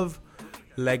of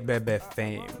Leg Bebe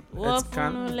fame. What's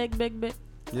kind Leg Bebe?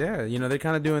 Yeah, you know, they're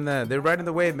kind of doing that. They're riding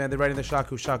the wave, man. They're riding the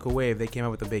Shaku Shaku wave. They came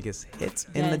out with the biggest hits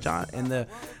in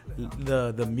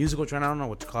the musical genre. I don't know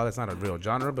what to call it. It's not a real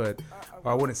genre, but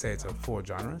I wouldn't say it's a full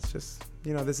genre. It's just,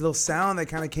 you know, this little sound that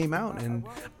kind of came out. And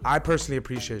I personally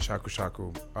appreciate Shaku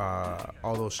Shaku,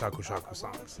 all those Shaku Shaku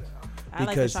songs. I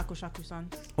like the Shaku Shaku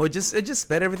songs. Well, it just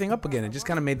sped everything up again. It just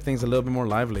kind of made things a little bit more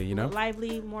lively, you know?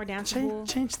 Lively, more danceable.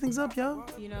 Change things up, yo.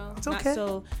 You know, it's not okay.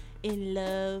 so in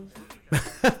love.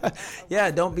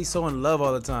 Yeah, don't be so in love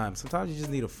all the time. Sometimes you just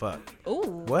need a fuck.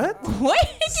 Ooh. What? What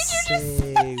did you just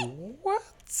say? What?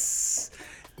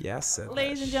 Yeah, I said that.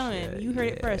 Ladies and gentlemen, shit. you heard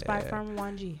it first by Farmer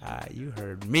Juan G. You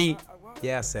heard me.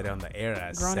 Yeah, I said it on the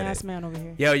air. Grown ass man over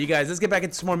here. Yo, you guys, let's get back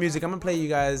into some more music. I'm gonna play you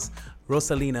guys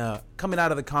Rosalina, Coming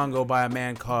Out of the Congo by a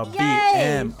man called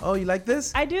BM. Oh, you like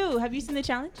this? I do. Have you seen the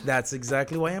challenge? That's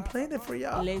exactly why I'm playing it for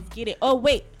y'all. Let's get it. Oh,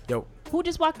 wait. Yo. Who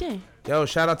just walked in? Yo,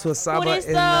 shout out to Asaba What is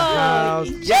in the house.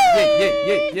 Yeah.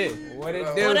 What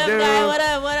it do? What up, guy?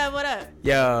 What up?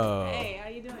 Yo. Hey, how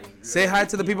you doing? Say hi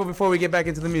to the people before we get back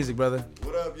into the music, brother.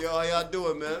 What up, yo? How y'all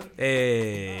doing, man?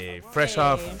 Hey, fresh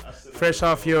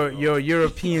off your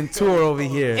European tour over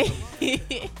here.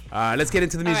 Let's get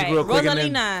into the music real quick. Rosalina.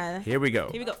 And then, here we go.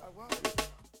 Here we go.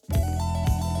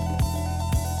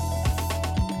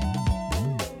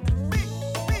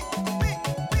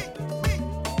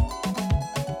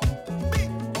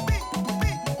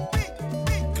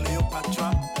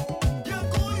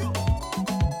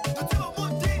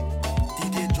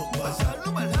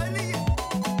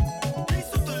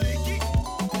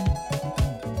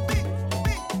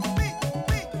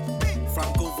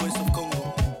 Franco, voice of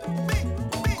Congo.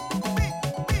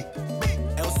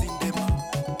 El Sindema.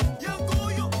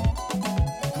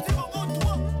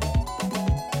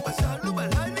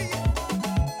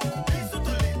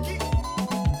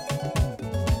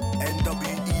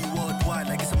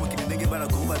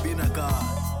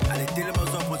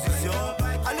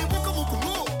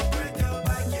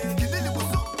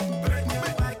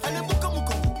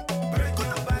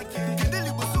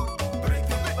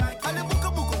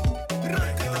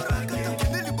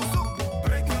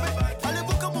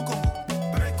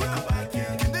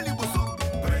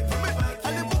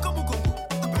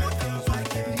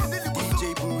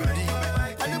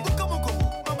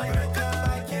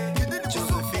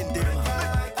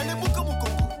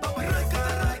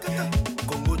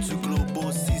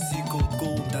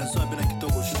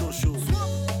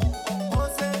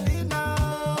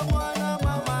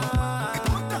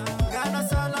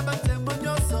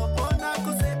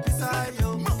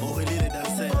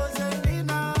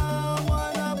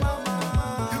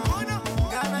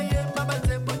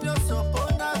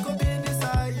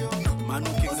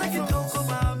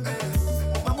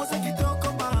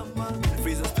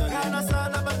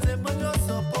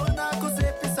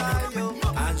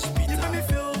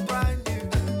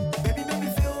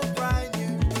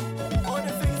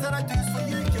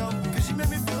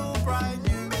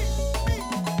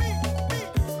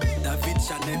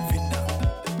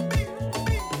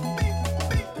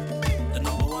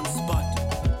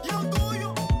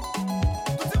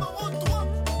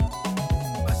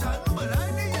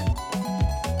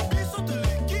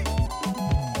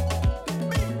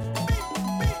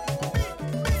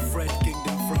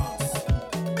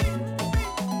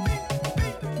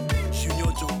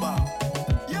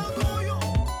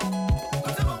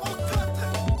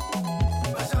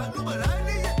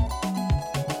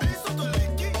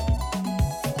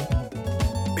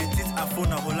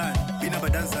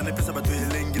 dancer, ne pesa bato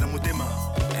elengi na motema.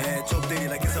 Chop day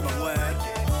like it's a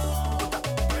word.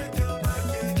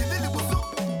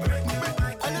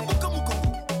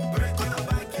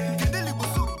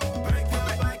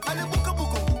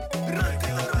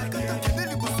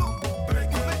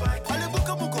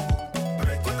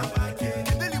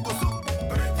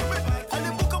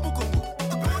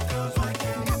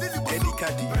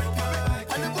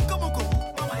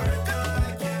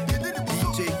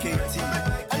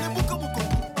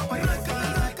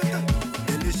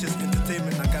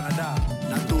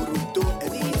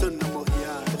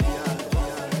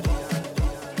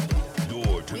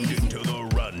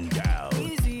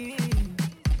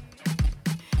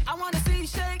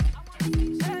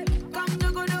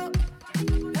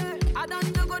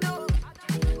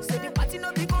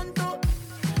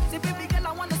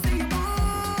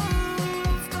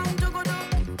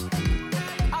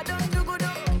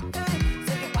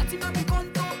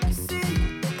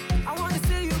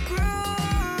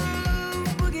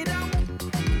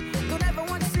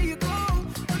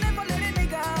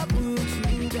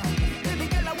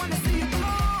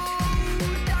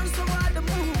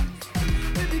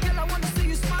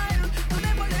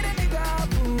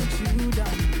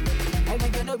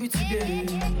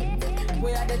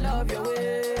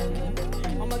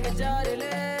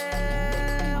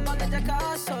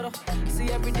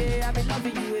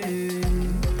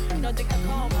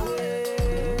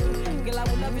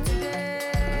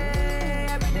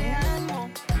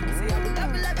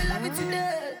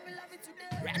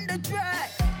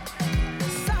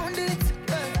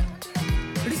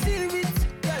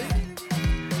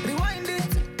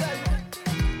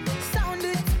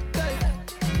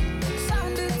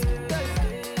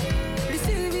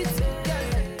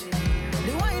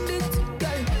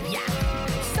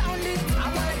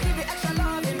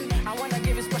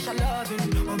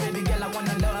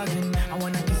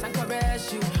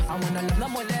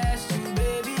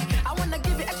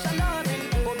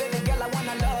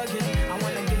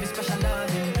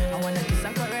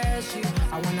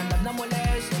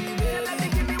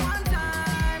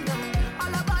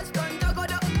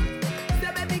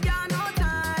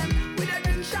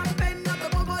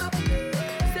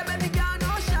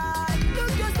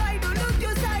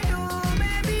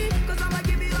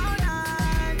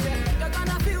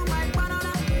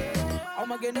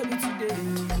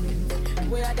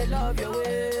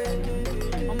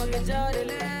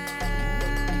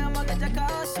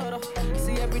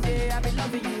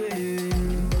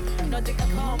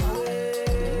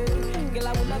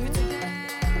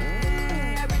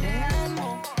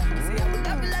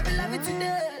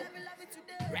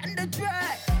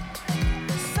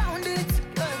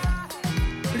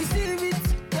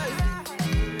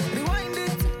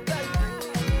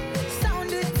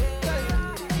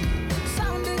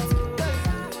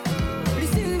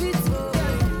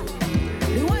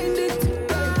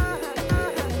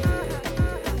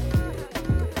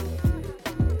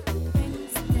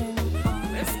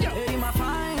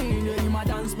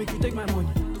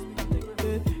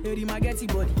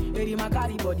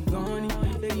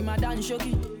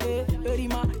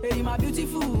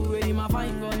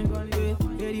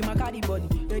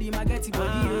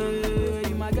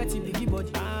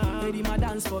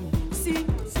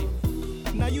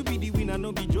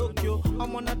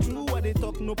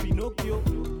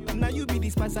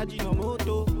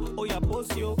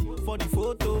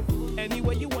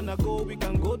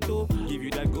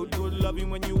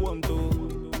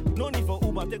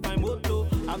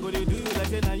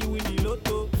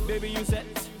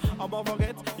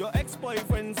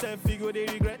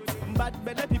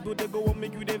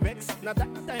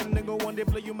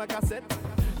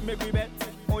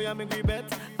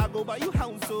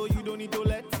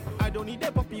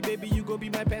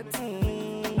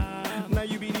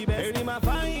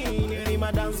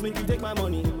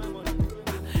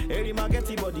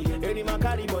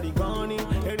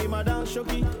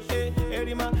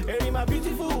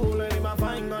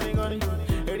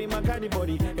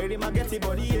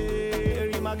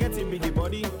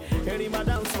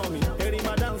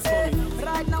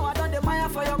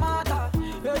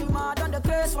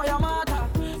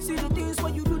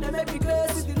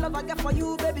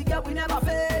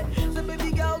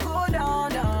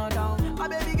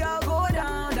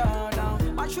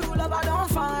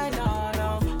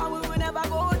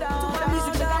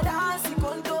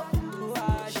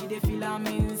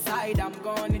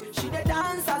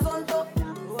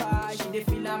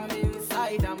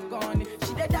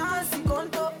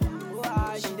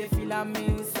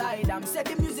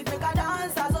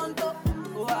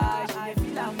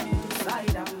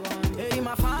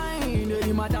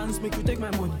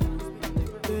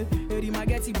 my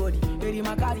getty body, lady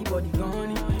my carry body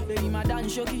gone, lady my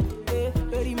dance shoki,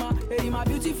 lady my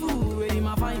beautiful, lady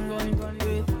my fine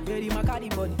bunny, lady my carry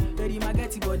body, lady my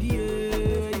getty body,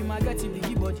 lady my getty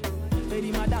biggie body,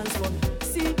 lady my dance for me.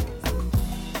 See.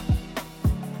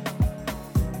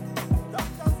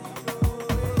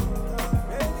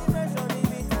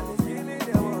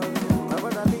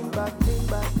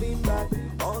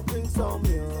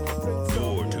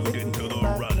 You're tuned into the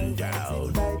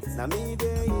rundown. Now me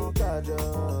they in charge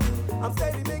of. I'm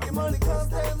steady making money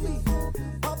constantly.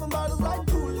 Popping bottles like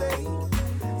Kool-Aid.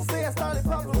 Say I started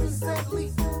popping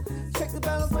recently. Check the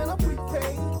balance when I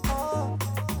prepay.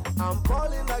 I'm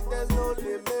balling like there's no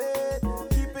limit.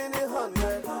 Keeping it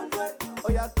 100. Oh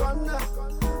yeah, gonna.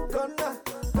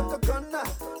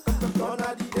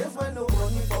 Gonna the days when no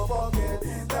money for pocket.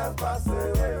 That's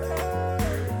passing.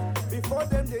 Before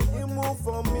them they move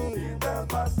for me. That's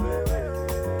passing.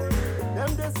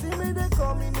 Them they see me, they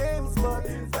call me names, but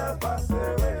that's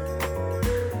passing.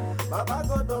 Baba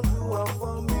God don't do one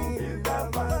for me.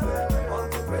 That's passing.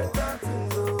 Want to break that thing,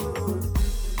 Lord.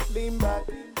 Lean back,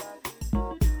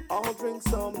 I'll drink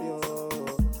some, yo.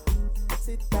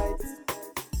 Sit tight,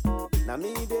 now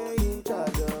me they in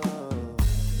charge of.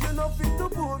 You know fit to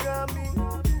program me,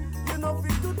 you know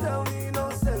fit to tell me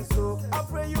nonsense, so I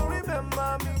pray you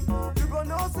remember me. You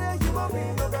gonna say you gon' be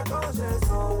no that conscience,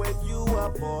 so when you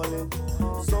are falling,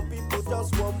 some people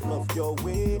just won't bluff your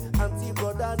way. Auntie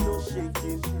brother no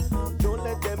shaking, don't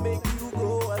let them make you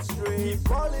go astray. Keep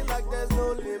falling like there's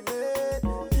no limit,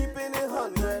 keeping it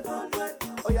 100.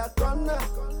 Oh yeah, gonna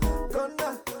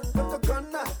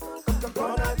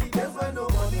the days when no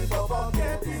money for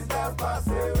pocket is that pass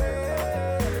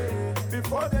away.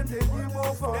 Before them they give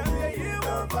more for me,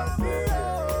 them pass me.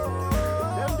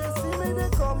 Them they see me, they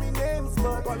call me names,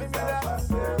 but calling me that,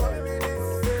 calling me this.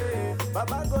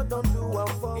 Baba God don't do one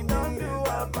for me, don't do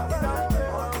one for me.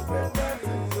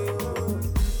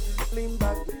 Lean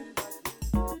back,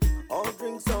 I'll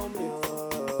drink some,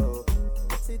 yo.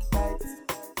 Sit tight,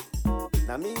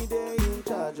 now me they in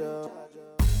charge of.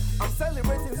 I'm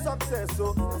celebrating success,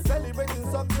 so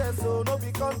no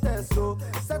be contest, so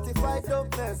certified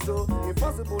dopeness, so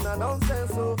impossible, na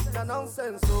nonsense, so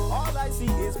all I see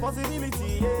is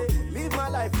possibility, yeah. Live my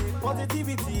life with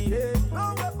positivity, yeah.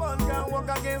 No weapon can work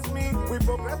against me. We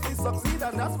progress, we succeed,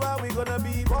 and that's why we gonna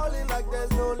be balling like there's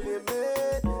no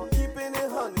limit, keeping it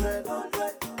 100.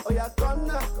 Oh yeah,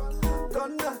 gonna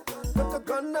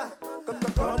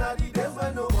the days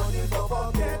when no money for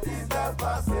pocket is that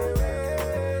pass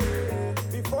away.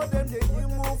 Before them they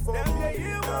move for me,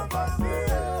 them pass me.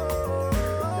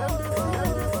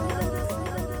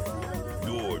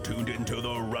 You're tuned into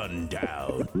the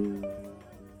rundown.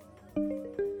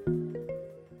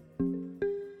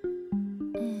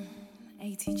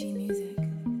 ATG music.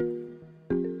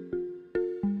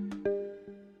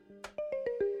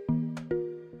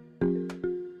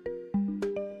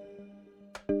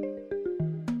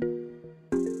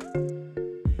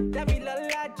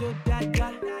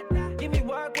 Give me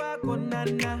work, oh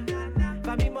nana.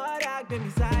 For me more like the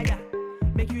Messiah.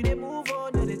 Make you they move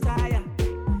on, no they tire.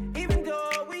 Even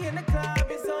though we in the club,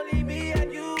 it's only me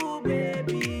and you,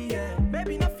 baby. Yeah.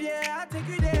 Baby, no fear, I'll take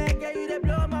you there. Get you they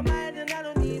blow my mind and I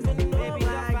don't even know baby,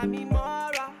 why. For me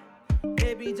more,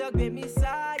 baby, just be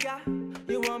Messiah.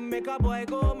 You want make a boy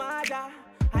go mad.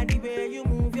 And the way you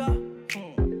move your,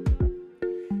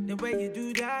 the way you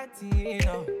do that, you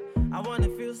know. I wanna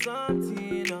feel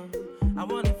something, I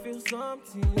wanna feel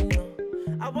something,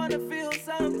 I wanna feel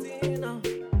something,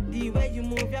 The way you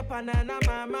move your banana,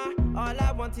 mama. All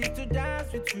I want is to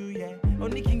dance with you, yeah.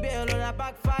 Only King Bell on a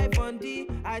back 5 on D.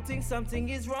 I think something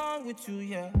is wrong with you,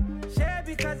 yeah. Share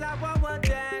because I want one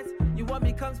dance. You want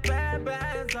me come spare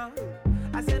bands,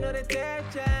 I say no, they take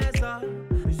chance,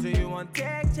 You say you want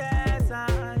take chance,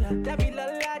 yeah. That be la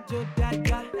la jo da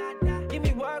da. Give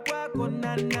me work, oh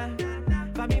nana.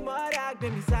 For me more like the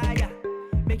Messiah.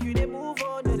 Make you they move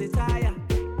on, no they tire.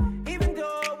 Even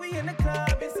though we in the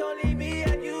club, it's only me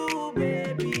and you,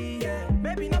 baby, yeah.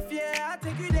 Maybe no fear, I'll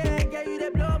take you there. Yeah, you they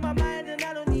blow my mind and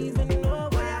I don't even know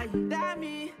why. That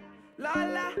me,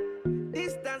 Lola.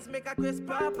 Distance make a Chris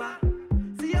Papa.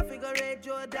 See your figure eight,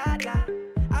 Joe Dada.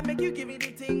 I make you give me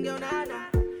the thing, yo nana.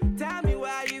 Tell me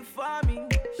why you for me,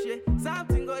 shit.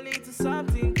 Something go lead to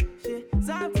something, shit.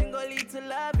 Something go lead to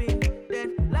loving,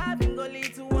 then loving go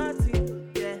lead to wanting,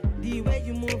 yeah. The way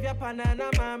you move your banana,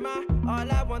 mama.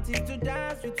 All I want is to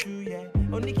dance with you, yeah.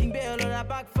 Only King Bell on a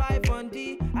back 5 on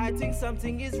D. I think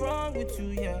something is wrong with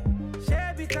you, yeah.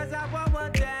 Share because I want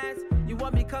one dance. You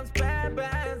want me come spare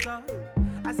bands,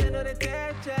 I say no, they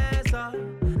take chance,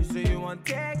 You say you want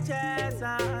take chance,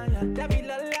 yeah. That be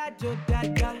la la jo da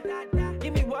da.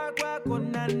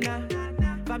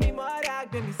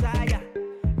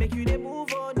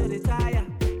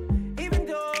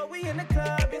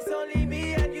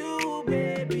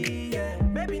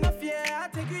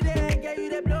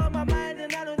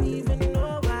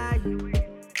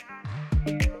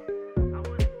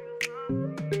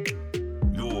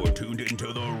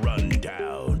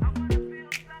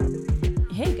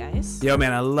 Nice. Yo,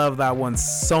 man, I love that one.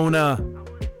 Sona,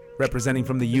 representing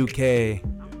from the UK.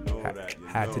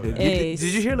 Had to do. Did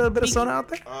you hear a little bit of Sona out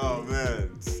there? Oh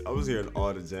man, I was hearing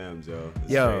all the jams, yo.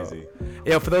 It's crazy.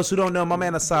 Yo, for those who don't know, my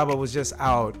man Asaba was just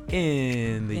out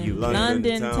in the UK.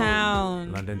 London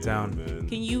town. London town.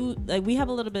 Can you we have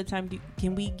a little bit of time?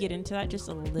 Can we get into that just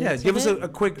a little? Yeah, give us a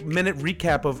quick minute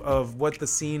recap of what the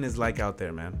scene is like out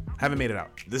there, man. Haven't made it out.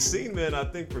 The scene, man. I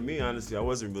think for me, honestly, I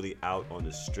wasn't really out on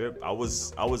the strip. I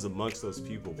was amongst those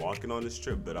people walking on the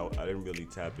strip, but I didn't really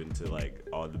tap into like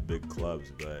all the big clubs.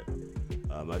 But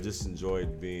I just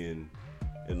enjoyed being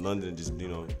in London, just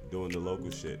doing the local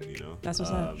shit. That's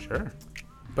what's up. Sure.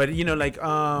 But did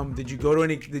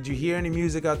you hear any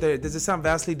music out there? Does it sound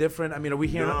vastly different? I mean,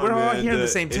 we're all hearing the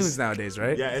same tunes nowadays,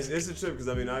 right? Yeah, it's a trip because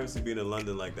obviously being in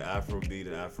London, like the Afro beat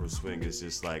and Afro swing is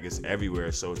just like it's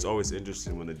everywhere. So it's always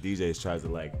interesting when the DJs tries to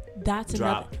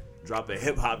drop a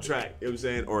hip hop track, you know what I'm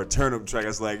saying, or a turn up track.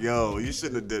 It's like, yo, you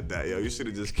shouldn't have did that, yo. You should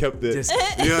have just kept it.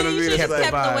 You know what I mean? You kept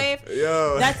the wave.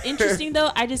 Yo. That's interesting though.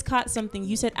 I just caught something.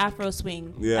 You said Afro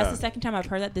swing. Yeah. That's the second time I've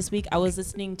heard that this week. I was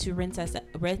listening to Rinse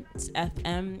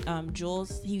FM.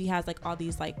 Jules, he has like all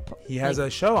these he has a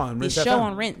show on Rinse FM.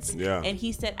 On Rinse. Yeah. And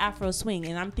he said Afro swing,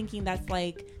 and I'm thinking that's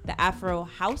like the Afro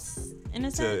house in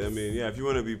a sense. I mean, yeah. If you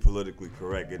want to be politically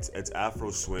correct, it's Afro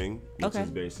swing, which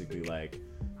is basically like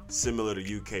similar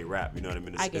to UK rap, you know what I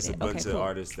mean? It's a bunch of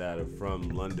artists that are from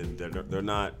London. They're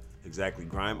not exactly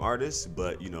grime artists,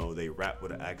 but they rap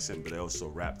with an accent, but they also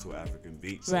rap to African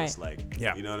beats. So it's like,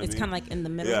 you know what I mean? It's kind of like in the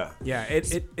middle. Yeah.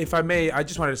 If I may, I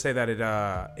just wanted to say that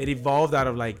it evolved out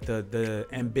of like the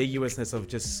ambiguousness of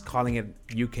just calling it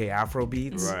UK Afro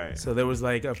beats. Right. So there was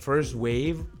like a first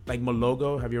wave, like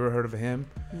Malogo. Have you ever heard of him?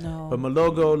 No. But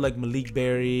Malogo, like Malik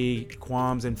Berry,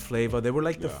 Quams, and Flava, they were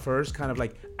like the first kind of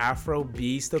like Afro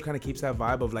beat. Still kind of keeps that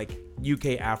vibe of like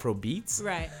UK Afro beats.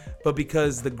 Right. But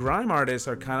because the grime artists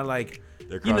are kind of like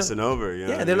they're crossing over,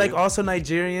 they're like also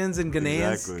Nigerians and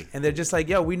Ghanaians, exactly. And they're just like,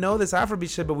 yo, we know this Afrobeat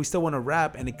shit, but we still want to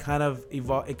rap, and it kind of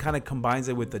combines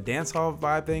it with the dancehall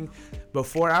vibe thing.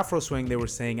 Before Afro swing, they were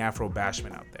saying Afro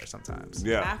bashment out there sometimes.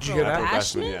 Yeah, Afro did you hear that?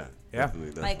 bashment? Yeah,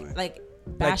 definitely. Like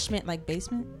bashment, like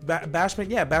basement. Bashment,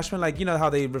 bashment, like how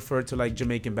they refer to like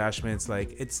Jamaican bashments,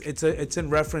 like it's in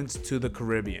reference to the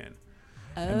Caribbean.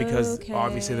 And because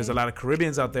obviously there's a lot of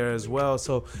Caribbeans out there as well,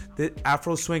 so the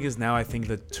Afro swing is now, I think,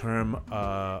 the term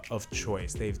of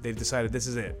choice. They've decided this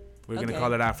is it. We're gonna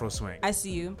call it Afro swing. I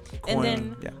see you. And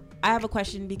then I have a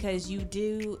question because you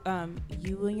do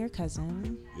you and your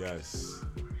cousin. Yes.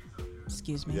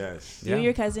 Excuse me. Yes. You and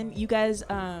your cousin. You guys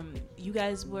have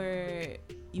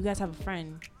a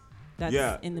friend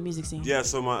that's in the music scene. Yeah.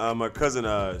 So my cousin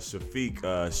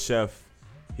Shafiq Chef.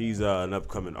 He's an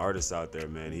upcoming artist out there,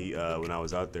 man. He when I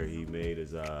was out there, he made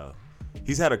his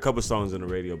he's had a couple songs on the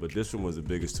radio, but this one was the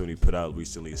biggest tune he put out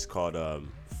recently. It's called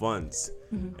Funds,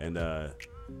 and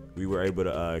we were able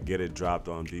to get it dropped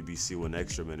on BBC One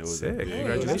Extra, man. It was sick.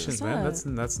 Congratulations, man.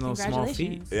 That's no small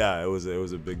feat. Yeah, it was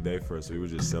a big day for us. We were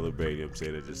just celebrating, you know what I'm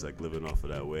saying, and just like living off of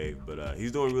that wave. But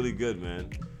he's doing really good, man.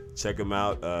 Check him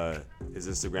out. His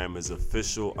Instagram is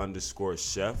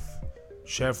official_chef.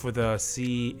 Chef with a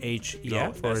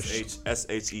CHEF or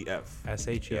SHEF.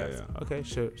 SHEF. Yeah. Okay,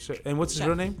 sure. And what's his Chef.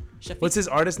 real name? Shafiq. What's his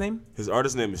artist name? His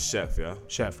artist name is Chef. Yeah.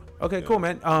 Chef. Okay, cool,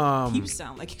 man. You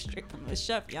sound like straight from the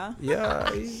chef, yeah.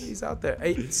 Yeah, he's out there.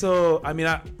 Hey, so I mean,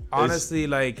 I honestly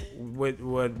like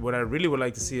what I really would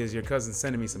like to see is your cousin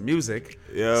sending me some music,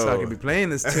 so I can be playing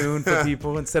this tune for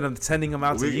people instead of sending them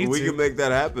out to YouTube. We can make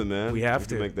that happen, man. We have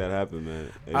to make that happen,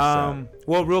 man.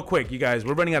 Well, real quick, you guys,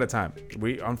 we're running out of time.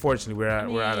 Unfortunately we're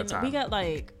out of time. We got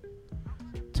like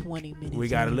 20 minutes. We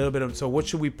got a little bit of. So what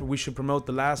should we should promote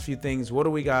the last few things. What do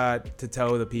we got to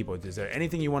tell the people? Is there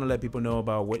anything you want to let people know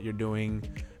about what you're doing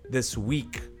this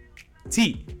week?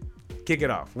 T, kick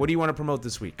it off. What do you want to promote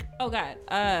this week? Oh God.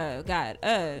 I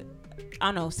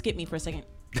don't know. Skip me for a second.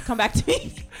 Come back to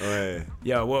me. Right.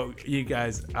 Yeah, well, you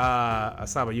guys,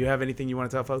 Asaba, you have anything you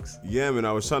want to tell folks? Yeah, man,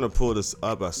 I was trying to pull this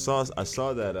up. I saw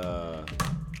that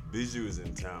Bijou is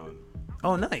in town.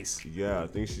 Oh, nice. Yeah, I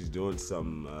think she's doing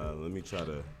something. Let me try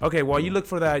to. Okay, while you look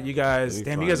for that, you guys,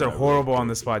 damn, you guys are horrible on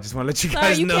the spot. Just want to let you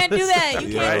guys know. You can't do that.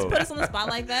 You can't just put us on the spot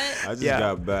like that. I just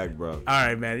got back, bro. All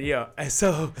right, man. Yo,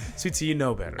 so, Sweetie, you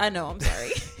know better. I know. I'm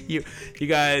sorry. You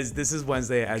guys, this is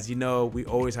Wednesday. As you know, we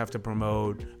always have to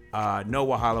promote No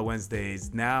Wahala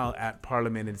Wednesdays now at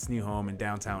Parliament in its new home in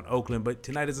downtown Oakland. But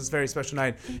tonight is this very special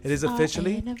night. It is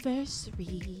officially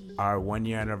our 1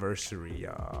 year anniversary,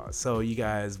 y'all. So you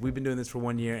guys, we've been doing this for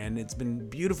 1 year, and it's been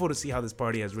beautiful to see how this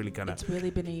party has really kind of. It's really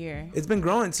been a year. It's been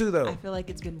growing too, though. I feel like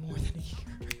it's been more than a year.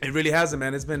 It really hasn't,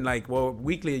 man. It's been like, well,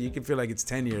 weekly, you can feel like it's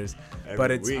 10 years.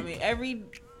 But it's. I mean, every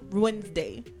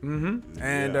Wednesday. Mm-hmm.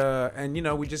 And you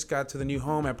know, we just got to the new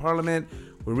home at Parliament.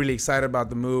 We're really excited about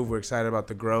the move. We're excited about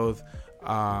the growth.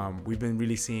 We've been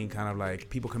really seeing kind of like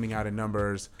people coming out in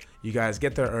numbers. You guys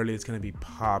get there early. It's going to be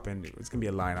popping. It's going to be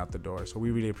a line out the door. So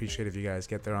we really appreciate if you guys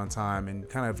get there on time and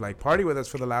kind of like party with us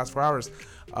for the last 4 hours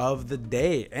of the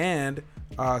day. And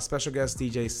special guest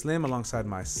DJ Slim alongside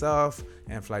myself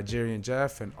and Flygerian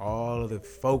Jeff and all of the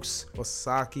folks,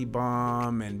 Osaki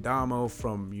Bomb and Damo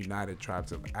from United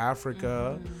Tribes of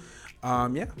Africa.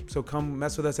 Yeah, so come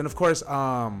mess with us. And of course,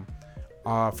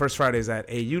 First Fridays at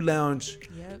AU Lounge.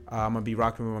 Yep. I'm gonna be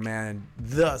rocking with my man,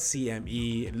 the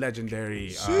CME, legendary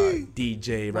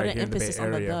DJ right here in the Bay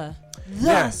Area.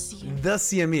 The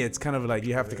CME. It's kind of like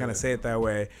you have to kind of say it that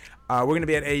way. We're gonna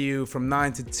be at AU from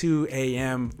 9 to 2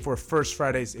 a.m. for First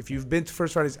Fridays. If you've been to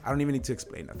First Fridays, I don't even need to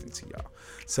explain nothing to y'all.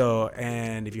 So,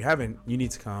 and if you haven't, you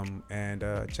need to come and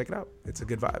check it out. It's a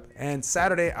good vibe. And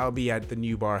Saturday, I'll be at the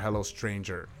new bar Hello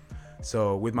Stranger.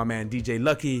 So with my man DJ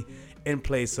Lucky, in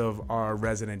place of our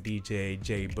resident DJ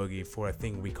J Boogie for a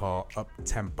thing we call Up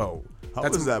Tempo. How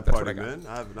was that party, man?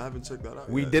 I haven't checked that out.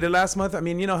 We did it last month. I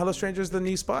mean, you know, Hello Stranger is the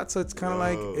new spot, so it's kind of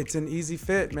like it's an easy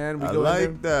fit, man. We I go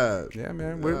like that. Yeah,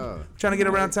 man. We're trying to get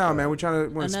around town, man. We're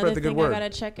trying to spread the good word. I gotta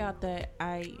check out that.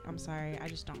 I'm sorry, I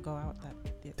just don't go out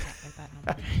like that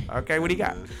no more. Okay, what do you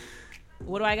got?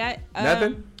 What do I got?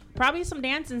 Nothing. Probably some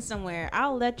dancing somewhere.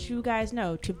 I'll let you guys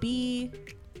know. To be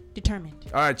determined.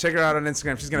 All right, check her out on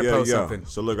Instagram. She's gonna post something.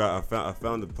 So look, I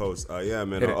found the post. Yeah,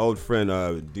 man, our old friend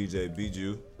DJ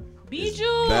Bijou.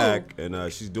 Bijou back,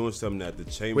 and she's doing something at the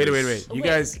Chambers. Wait. You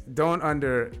guys don't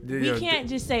We can't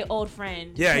just say old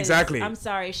friend. Yeah, exactly. I'm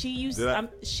sorry. She used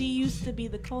to be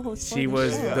the co-host. She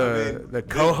was the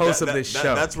co-host of this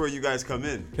show. That's where you guys come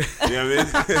in. You know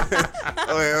what I mean?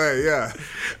 All right, yeah.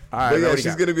 All right, but yeah,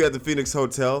 she's gonna be at the Phoenix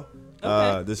Hotel.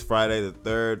 This Friday the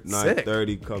 3rd,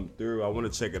 9:30. Come through. I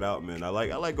want to check it out, man. I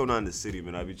like going out in the city,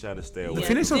 man. I be trying to stay away. The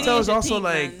Phoenix Hotel is also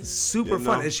like super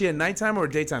fun. Is she a nighttime or a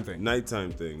daytime thing?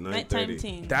 Nighttime thing.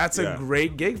 9:30. That's a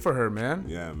great gig for her, man.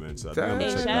 Yeah, man. So I think I'm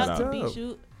gonna check shout that out out. to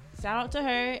Bijou. Shout out to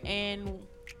her and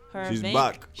her She's event.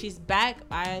 back. She's back.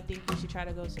 I think we should try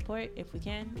to go support if we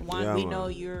can. Juan, we know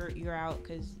you're out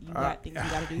because you got things you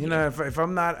gotta do. You know, if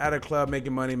I'm not at a club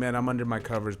making money, man, I'm under my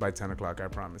covers by 10 o'clock. I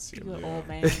promise you. You're an old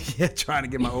man. Yeah, trying to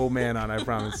get my old man on. I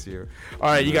promise you.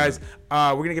 All right, you guys.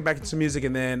 We're gonna get back into music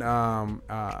and then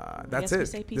that's it. We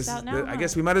say peace out now, I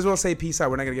guess we might as well say peace out.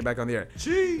 We're not gonna get back on the air.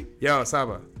 Gee. Yo,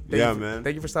 Saba. Man.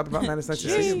 Thank you for stopping by, man. It's nice to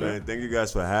see you, man. Thank you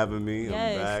guys for having me.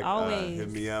 Yes, I'm back. always.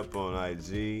 Hit me up on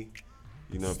IG.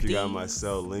 You know, if you got my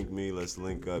cell, link me. Let's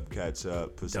link up, catch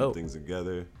up, put some things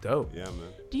together. Dope. Yeah, man.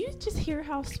 Do you just hear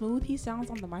how smooth he sounds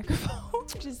on the microphone?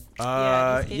 He's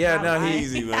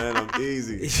easy, man. I'm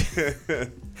easy.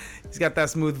 He's got that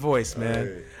smooth voice,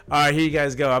 man. All right, here you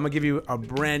guys go. I'm gonna give you a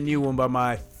brand new one by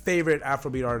my favorite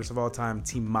Afrobeat artist of all time,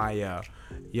 Timaya.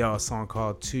 Yo, a song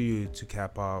called "To You" to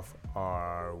cap off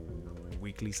our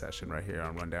weekly session right here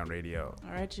on Rundown Radio.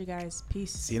 All right, you guys.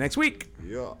 Peace. See you next week.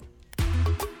 Yeah.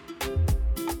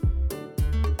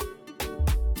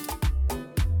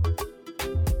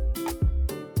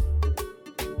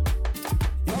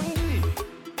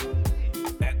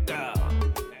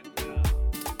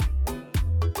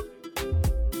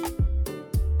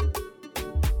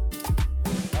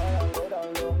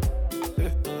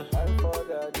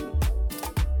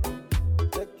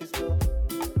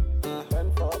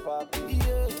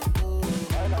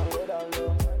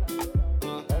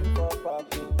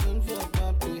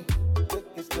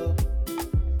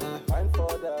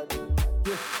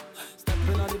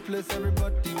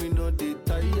 Everybody we know they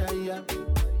tire.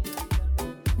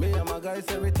 Me and my guys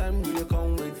every time we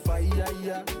come with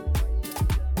fire.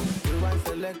 We want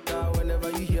selector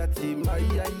whenever you hear team.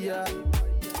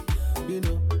 You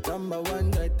know, number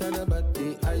one guy tell about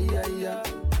the I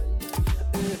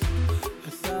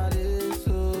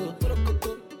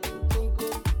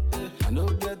no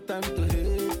get time to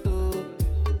hate.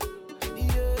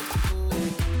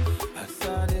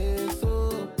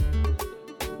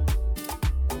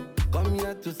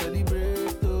 To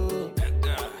celebrate, the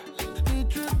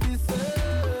truth is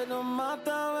said, no matter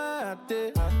where I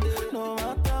take, no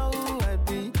matter who I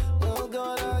be, oh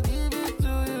God, I give it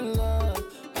to you, Lord.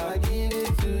 I give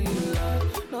it to you, Lord.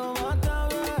 No matter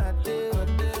where I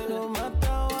take, no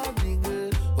matter what the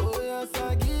good, oh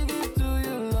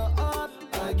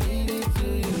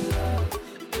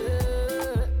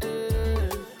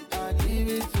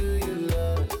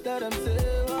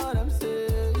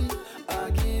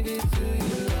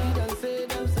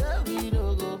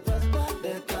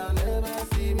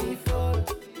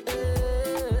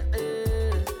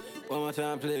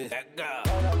That girl.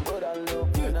 When I'm good and low,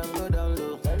 when I'm good and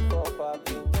low. Send for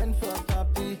papi, send for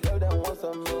papi. Tell them want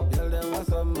some more, tell them want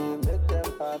some more. Make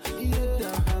them happy, make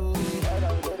them happy. When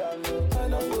I'm good and low,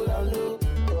 when I'm good and low.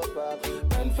 For papi,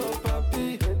 send for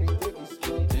papi. Baby take it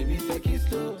slow, baby take it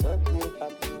slow. Make me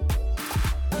happy.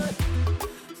 Hey.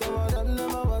 Some of them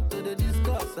never want to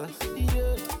discuss us.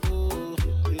 Yeah, oh,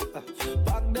 yeah.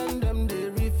 Back then them they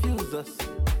refuse us.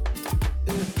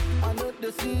 I know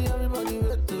they see everybody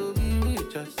wait to be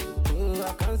rich us. Oh,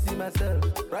 I can't see myself.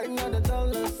 Right now they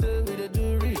tell us say we they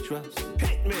do rituals.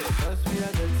 Hit me, cause we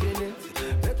are getting it.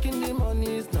 Making the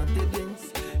money is not the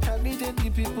things. Every day the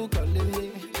people calling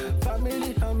me.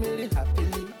 Family,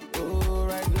 happily. Oh,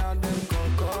 right now them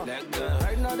conquer.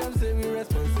 Right now them say we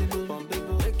responsible.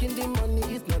 Making the money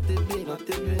is not the big, not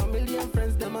the big. A million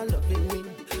friends them are loving me.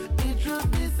 The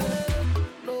truth be said,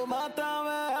 no matter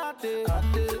where I take,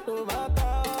 no matter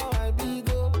how I be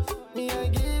go, me I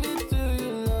give it to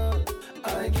you, love.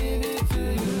 I give it to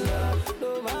you, love.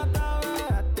 No matter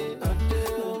where I take,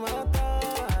 no matter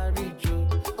how I reach you,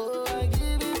 oh I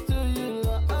give it to you,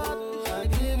 love. I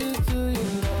give it to you,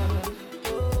 love.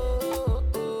 Oh,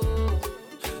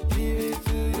 give it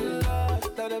to you, love.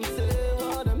 Let them say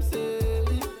what them say.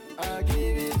 I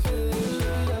give it to you,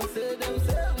 love. Them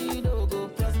say we don't go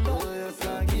prosper. Oh yes,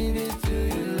 I give it to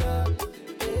you, love.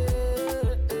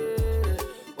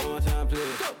 One more time,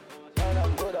 please. When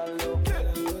I'm good and low,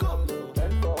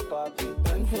 bend for papi,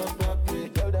 bend for papi.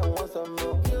 Tell them want some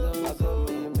more, tell them want some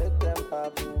more. Make them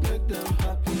happy, make them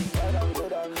happy. When I'm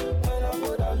good and low, when I'm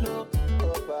good and low,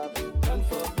 for papi, bend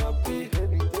for papi.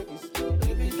 Baby take it slow,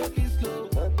 baby take it slow.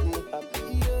 Make me happy,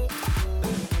 yeah.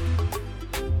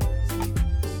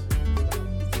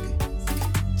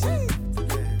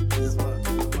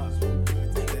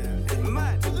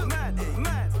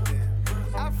 Mad.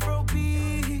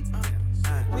 Afrobeat,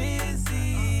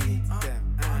 Wizzy,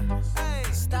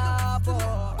 Star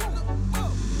Boy.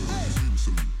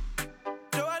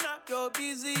 Joanna, your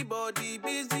busy body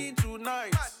busy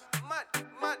tonight.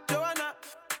 Mad. Joanna,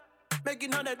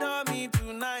 making all the dummy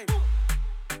tonight.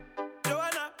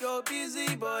 Joanna, your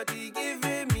busy body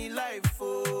giving me life,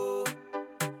 oh,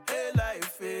 hey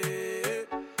life, hey.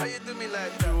 How you do me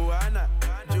like Joanna?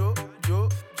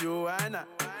 Joanna.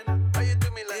 How you do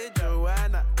me like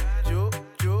Joanna?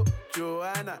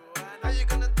 Joanna. How you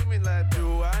gonna do me like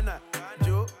Joanna?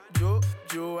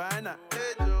 Joanna.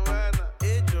 Hey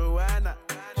Joanna.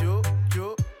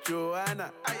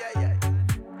 Joanna. Ay.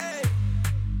 Hey.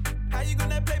 How you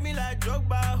gonna play me like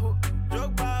Drogba ho?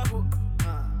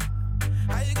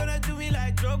 How you gonna do me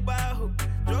like Drogba ho?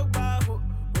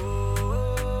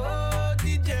 Oh,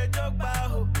 DJ Drogba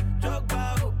ho.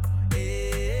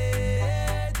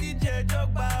 DJ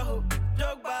Drogba ho.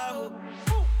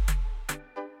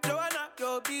 Joanna,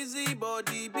 your busy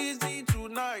body busy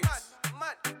tonight.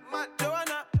 Mad.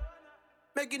 Joanna,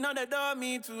 making all the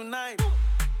dummy tonight.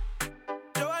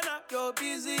 Joanna, your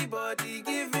busy body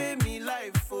giving me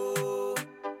life, oh,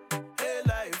 hey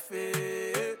life,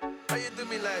 hey. How you do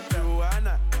me like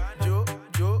Joanna?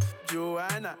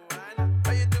 Joanna.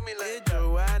 How you do me like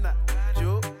Joanna?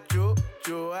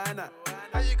 Joanna.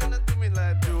 How you gonna do me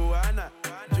like Joanna?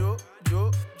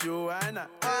 Joanna.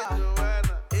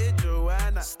 Hey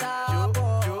Joanna.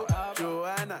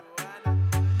 Joanna.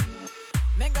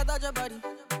 Make a touch your body.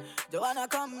 Joanna,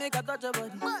 come make a touch your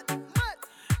body.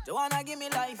 Joanna, give me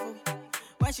life, oh.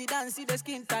 When she dance, see the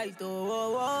skin tight,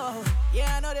 oh.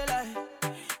 Yeah, I know they lie.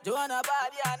 Joanna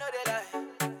body, I know they lie.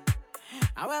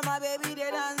 And when my baby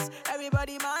they dance,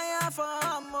 everybody my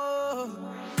for more.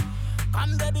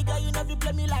 Come baby girl, you know you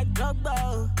play me like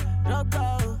Drogba.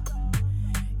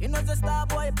 You know the star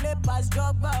boy play past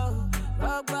Drogba.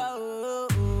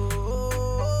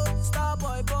 Star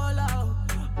boy ball out.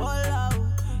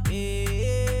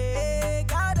 Hey,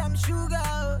 God I'm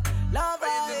sugar, love.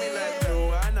 How you do me like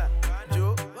Joanna?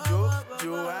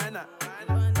 Joanna.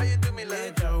 How you do me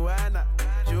like Joanna?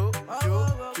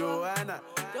 Joanna.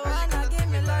 Joanna, give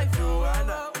me life,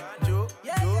 Joanna.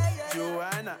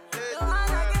 Joanna.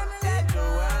 Joanna, give me life,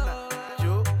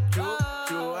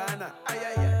 Joanna. Ay.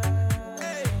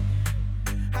 Hey,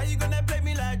 how you gonna play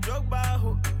me like Drogba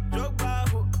ho?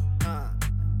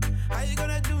 How you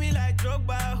gonna do me like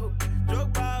Drogba ho?